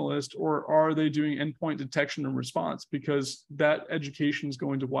general analyst, or are they doing endpoint detection and response? Because that education is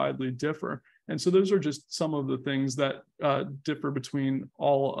going to widely differ. And so those are just some of the things that differ between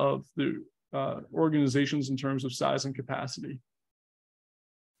all of the organizations in terms of size and capacity.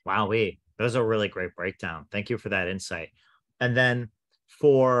 Wowee, that was a really great breakdown. Thank you for that insight. And then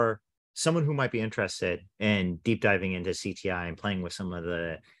for someone who might be interested in deep diving into CTI and playing with some of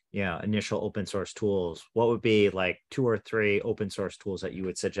the initial open source tools, what would be like 2 or 3 open source tools that you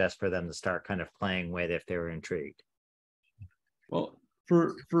would suggest for them to start kind of playing with if they were intrigued? Well,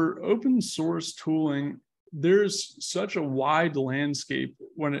 for open source tooling, there's such a wide landscape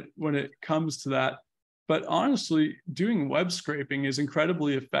when it comes to that. But honestly, doing web scraping is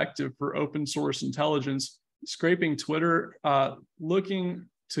incredibly effective for open source intelligence. Scraping Twitter, looking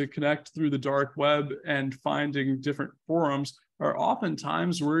to connect through the dark web and finding different forums are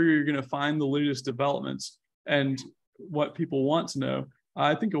oftentimes where you're going to find the latest developments and what people want to know.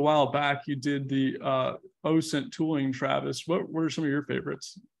 I think a while back you did the OSINT tooling, Travis. What were some of your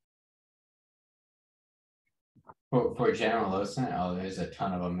favorites? For general OSINT, there's a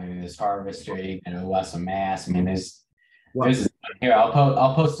ton of them. I mean, there's Harvestry and OWASM Mass. I mean, there's here.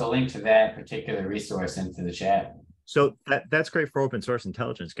 I'll post a link to that particular resource into the chat. So that's great for open source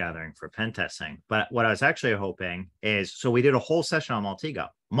intelligence gathering for pen testing. But what I was actually hoping is, so we did a whole session on Maltego.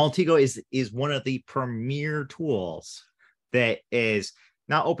 Maltego is one of the premier tools that is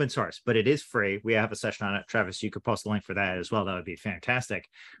not open source, but it is free. We have a session on it. Travis, you could post a link for that as well. That would be fantastic.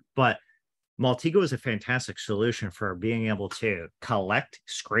 But Maltego is a fantastic solution for being able to collect,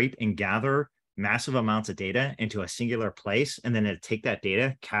 scrape, and gather massive amounts of data into a singular place, and then to take that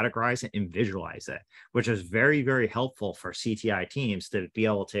data, categorize it, and visualize it, which is very, very helpful for CTI teams to be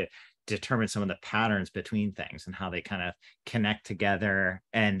able to determine some of the patterns between things and how they kind of connect together.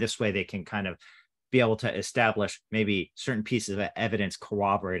 And this way they can kind of be able to establish maybe certain pieces of evidence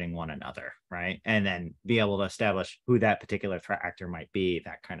corroborating one another, right? And then be able to establish who that particular threat actor might be,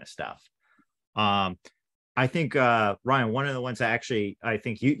 that kind of stuff. I think, Ryan, one of the ones that actually I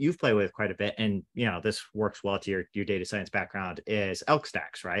think you've played with quite a bit, and this works well to your data science background, is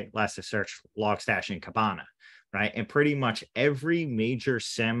ELK-STAX, right? Elasticsearch, Logstash, and Kibana, right? And pretty much every major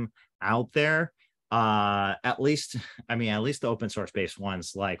SIM out there, at least the open source based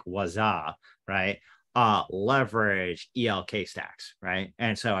ones like Waza, right? Leverage ELK-STAX, right?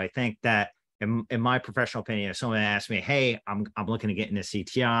 And so I think that in my professional opinion, if someone asked me, hey, I'm looking to get into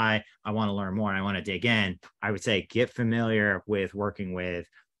CTI, I want to learn more and I want to dig in, I would say get familiar with working with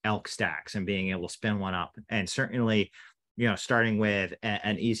ELK-STAX and being able to spin one up. And certainly, starting with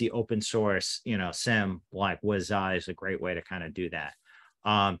an easy open source, SIM like Waza is a great way to kind of do that.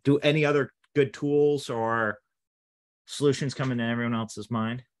 Do any other good tools or solutions come into everyone else's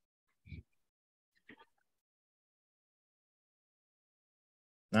mind?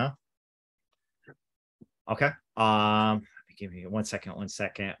 No? Okay. Give me one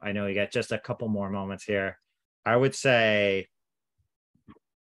second. I know we got just a couple more moments here. I would say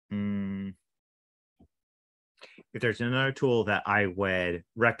If there's another tool that I would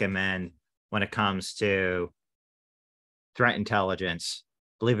recommend when it comes to threat intelligence,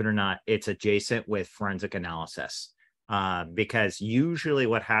 believe it or not, it's adjacent with forensic analysis. Because usually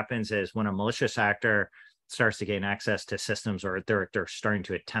what happens is when a malicious actor starts to gain access to systems, or they're starting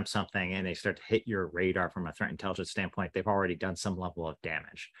to attempt something and they start to hit your radar from a threat intelligence standpoint, they've already done some level of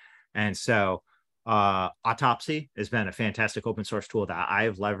damage. And so Autopsy has been a fantastic open source tool that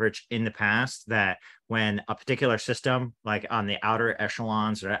I've leveraged in the past, that when a particular system, like on the outer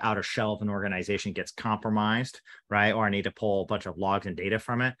echelons or outer shell of an organization, gets compromised, right, or I need to pull a bunch of logs and data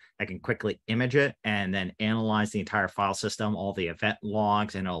from it, I can quickly image it and then analyze the entire file system, all the event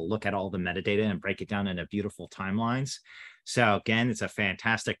logs, and it'll look at all the metadata and break it down into beautiful timelines. So again, it's a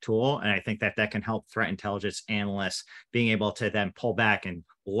fantastic tool. And I think that that can help threat intelligence analysts being able to then pull back and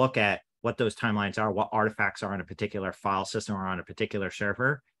look at what those timelines are, what artifacts are on a particular file system or on a particular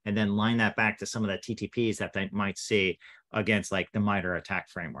server, and then line that back to some of the TTPs that they might see against like the MITRE ATT&CK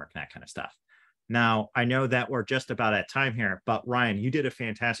framework, that kind of stuff. Now, I know that we're just about at time here, but Ryan, you did a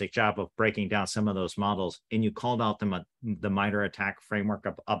fantastic job of breaking down some of those models, and you called out the MITRE ATT&CK framework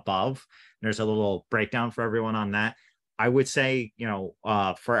above. There's a little breakdown for everyone on that. I would say,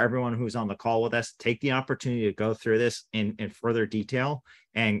 for everyone who's on the call with us, take the opportunity to go through this in further detail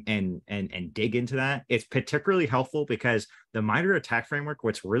and dig into that. It's particularly helpful because the MITRE ATT&CK framework,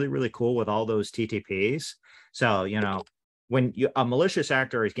 what's really, really cool with all those TTPs. So, when a malicious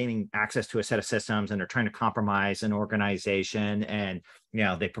actor is gaining access to a set of systems and they're trying to compromise an organization, and,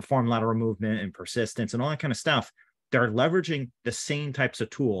 they perform lateral movement and persistence and all that kind of stuff, they're leveraging the same types of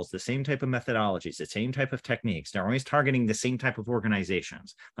tools, the same type of methodologies, the same type of techniques. They're always targeting the same type of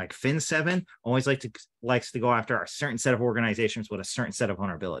organizations. Like Fin7 always likes to go after a certain set of organizations with a certain set of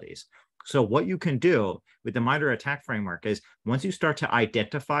vulnerabilities. So what you can do with the MITRE ATT&CK framework is, once you start to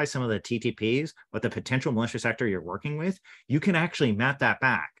identify some of the TTPs with the potential malicious actor you're working with, you can actually map that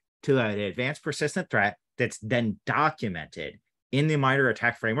back to an advanced persistent threat that's then documented in the MITRE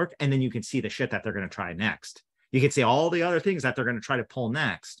ATT&CK framework. And then you can see the shit that they're going to try next. You can see all the other things that they're going to try to pull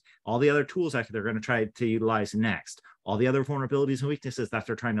next, all the other tools that they're going to try to utilize next, all the other vulnerabilities and weaknesses that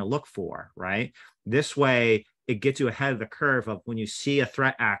they're trying to look for, right? This way, it gets you ahead of the curve of when you see a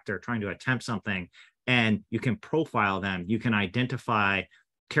threat actor trying to attempt something, and you can profile them, you can identify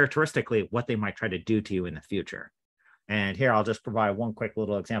characteristically what they might try to do to you in the future. And here, I'll just provide one quick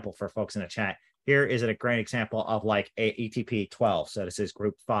little example for folks in the chat. Here is a great example of like a ETP 12. So this is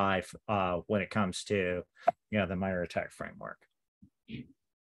group 5 when it comes to the MITRE ATT&CK framework.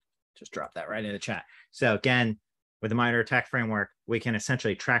 Just drop that right in the chat. So again, with the MITRE ATT&CK framework, we can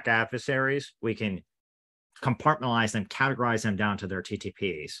essentially track adversaries. We can compartmentalize them, categorize them down to their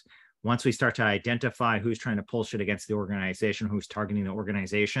TTPs. Once we start to identify who's trying to pull shit against the organization, who's targeting the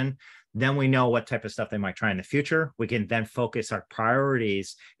organization, then we know what type of stuff they might try in the future. We can then focus our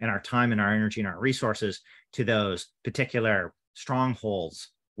priorities and our time and our energy and our resources to those particular strongholds,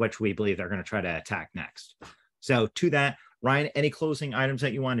 which we believe they're going to try to attack next. So to that, Ryan, any closing items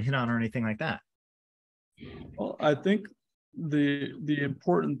that you want to hit on or anything like that? Well, I think the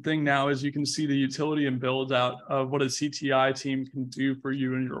important thing now is you can see the utility and build out of what a CTI team can do for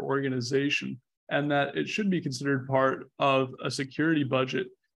you and your organization, and that it should be considered part of a security budget.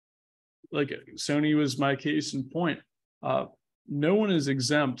 Like Sony was my case in point. No one is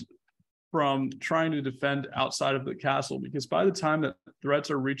exempt from trying to defend outside of the castle, because by the time that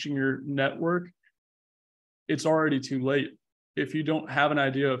threats are reaching your network, it's already too late. If you don't have an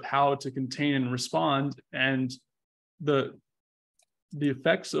idea of how to contain and respond, and the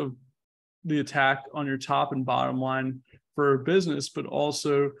effects of the attack on your top and bottom line for business, but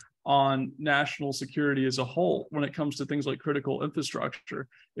also on national security as a whole when it comes to things like critical infrastructure.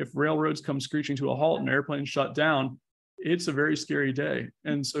 If railroads come screeching to a halt and airplanes shut down, it's a very scary day.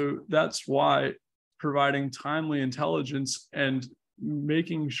 And so that's why providing timely intelligence and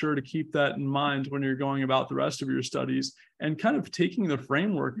making sure to keep that in mind when you're going about the rest of your studies, and kind of taking the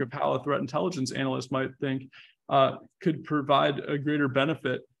framework of how a threat intelligence analyst might think could provide a greater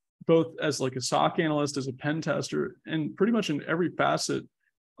benefit, both as like a SOC analyst, as a pen tester, and pretty much in every facet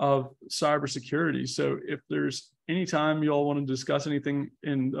of cybersecurity. So if there's any time you all want to discuss anything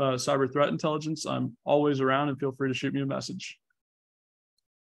in cyber threat intelligence, I'm always around, and feel free to shoot me a message.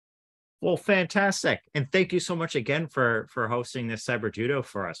 Well, fantastic. And thank you so much again for hosting this Cyber Judo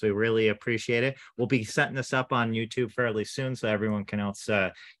for us. We really appreciate it. We'll be setting this up on YouTube fairly soon so everyone can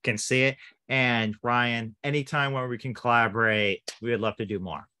see it. And Ryan, anytime where we can collaborate, we would love to do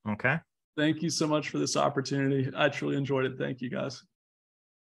more. Okay. Thank you so much for this opportunity. I truly enjoyed it. Thank you, guys.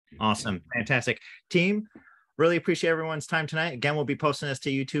 Awesome. Fantastic. Team, Really appreciate everyone's time tonight. Again, we'll be posting this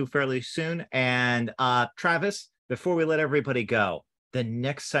to YouTube fairly soon. And Travis, before we let everybody go, the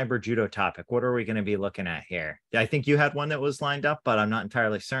next cyber judo topic, what are we going to be looking at here? I think you had one that was lined up, but I'm not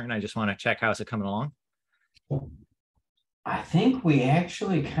entirely certain. I just want to check how's it coming along. I think we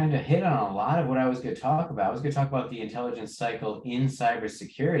actually kind of hit on a lot of what I was going to talk about. I was going to talk about the intelligence cycle in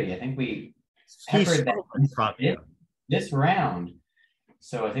cybersecurity. I think we covered that this round.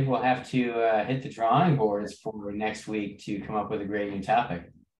 So I think we'll have to hit the drawing boards for next week to come up with a great new topic.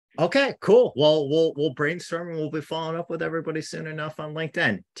 Okay, cool. Well, we'll brainstorm and we'll be following up with everybody soon enough on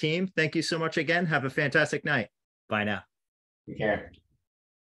LinkedIn. Team, thank you so much again. Have a fantastic night. Bye now. Take care.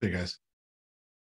 Hey guys.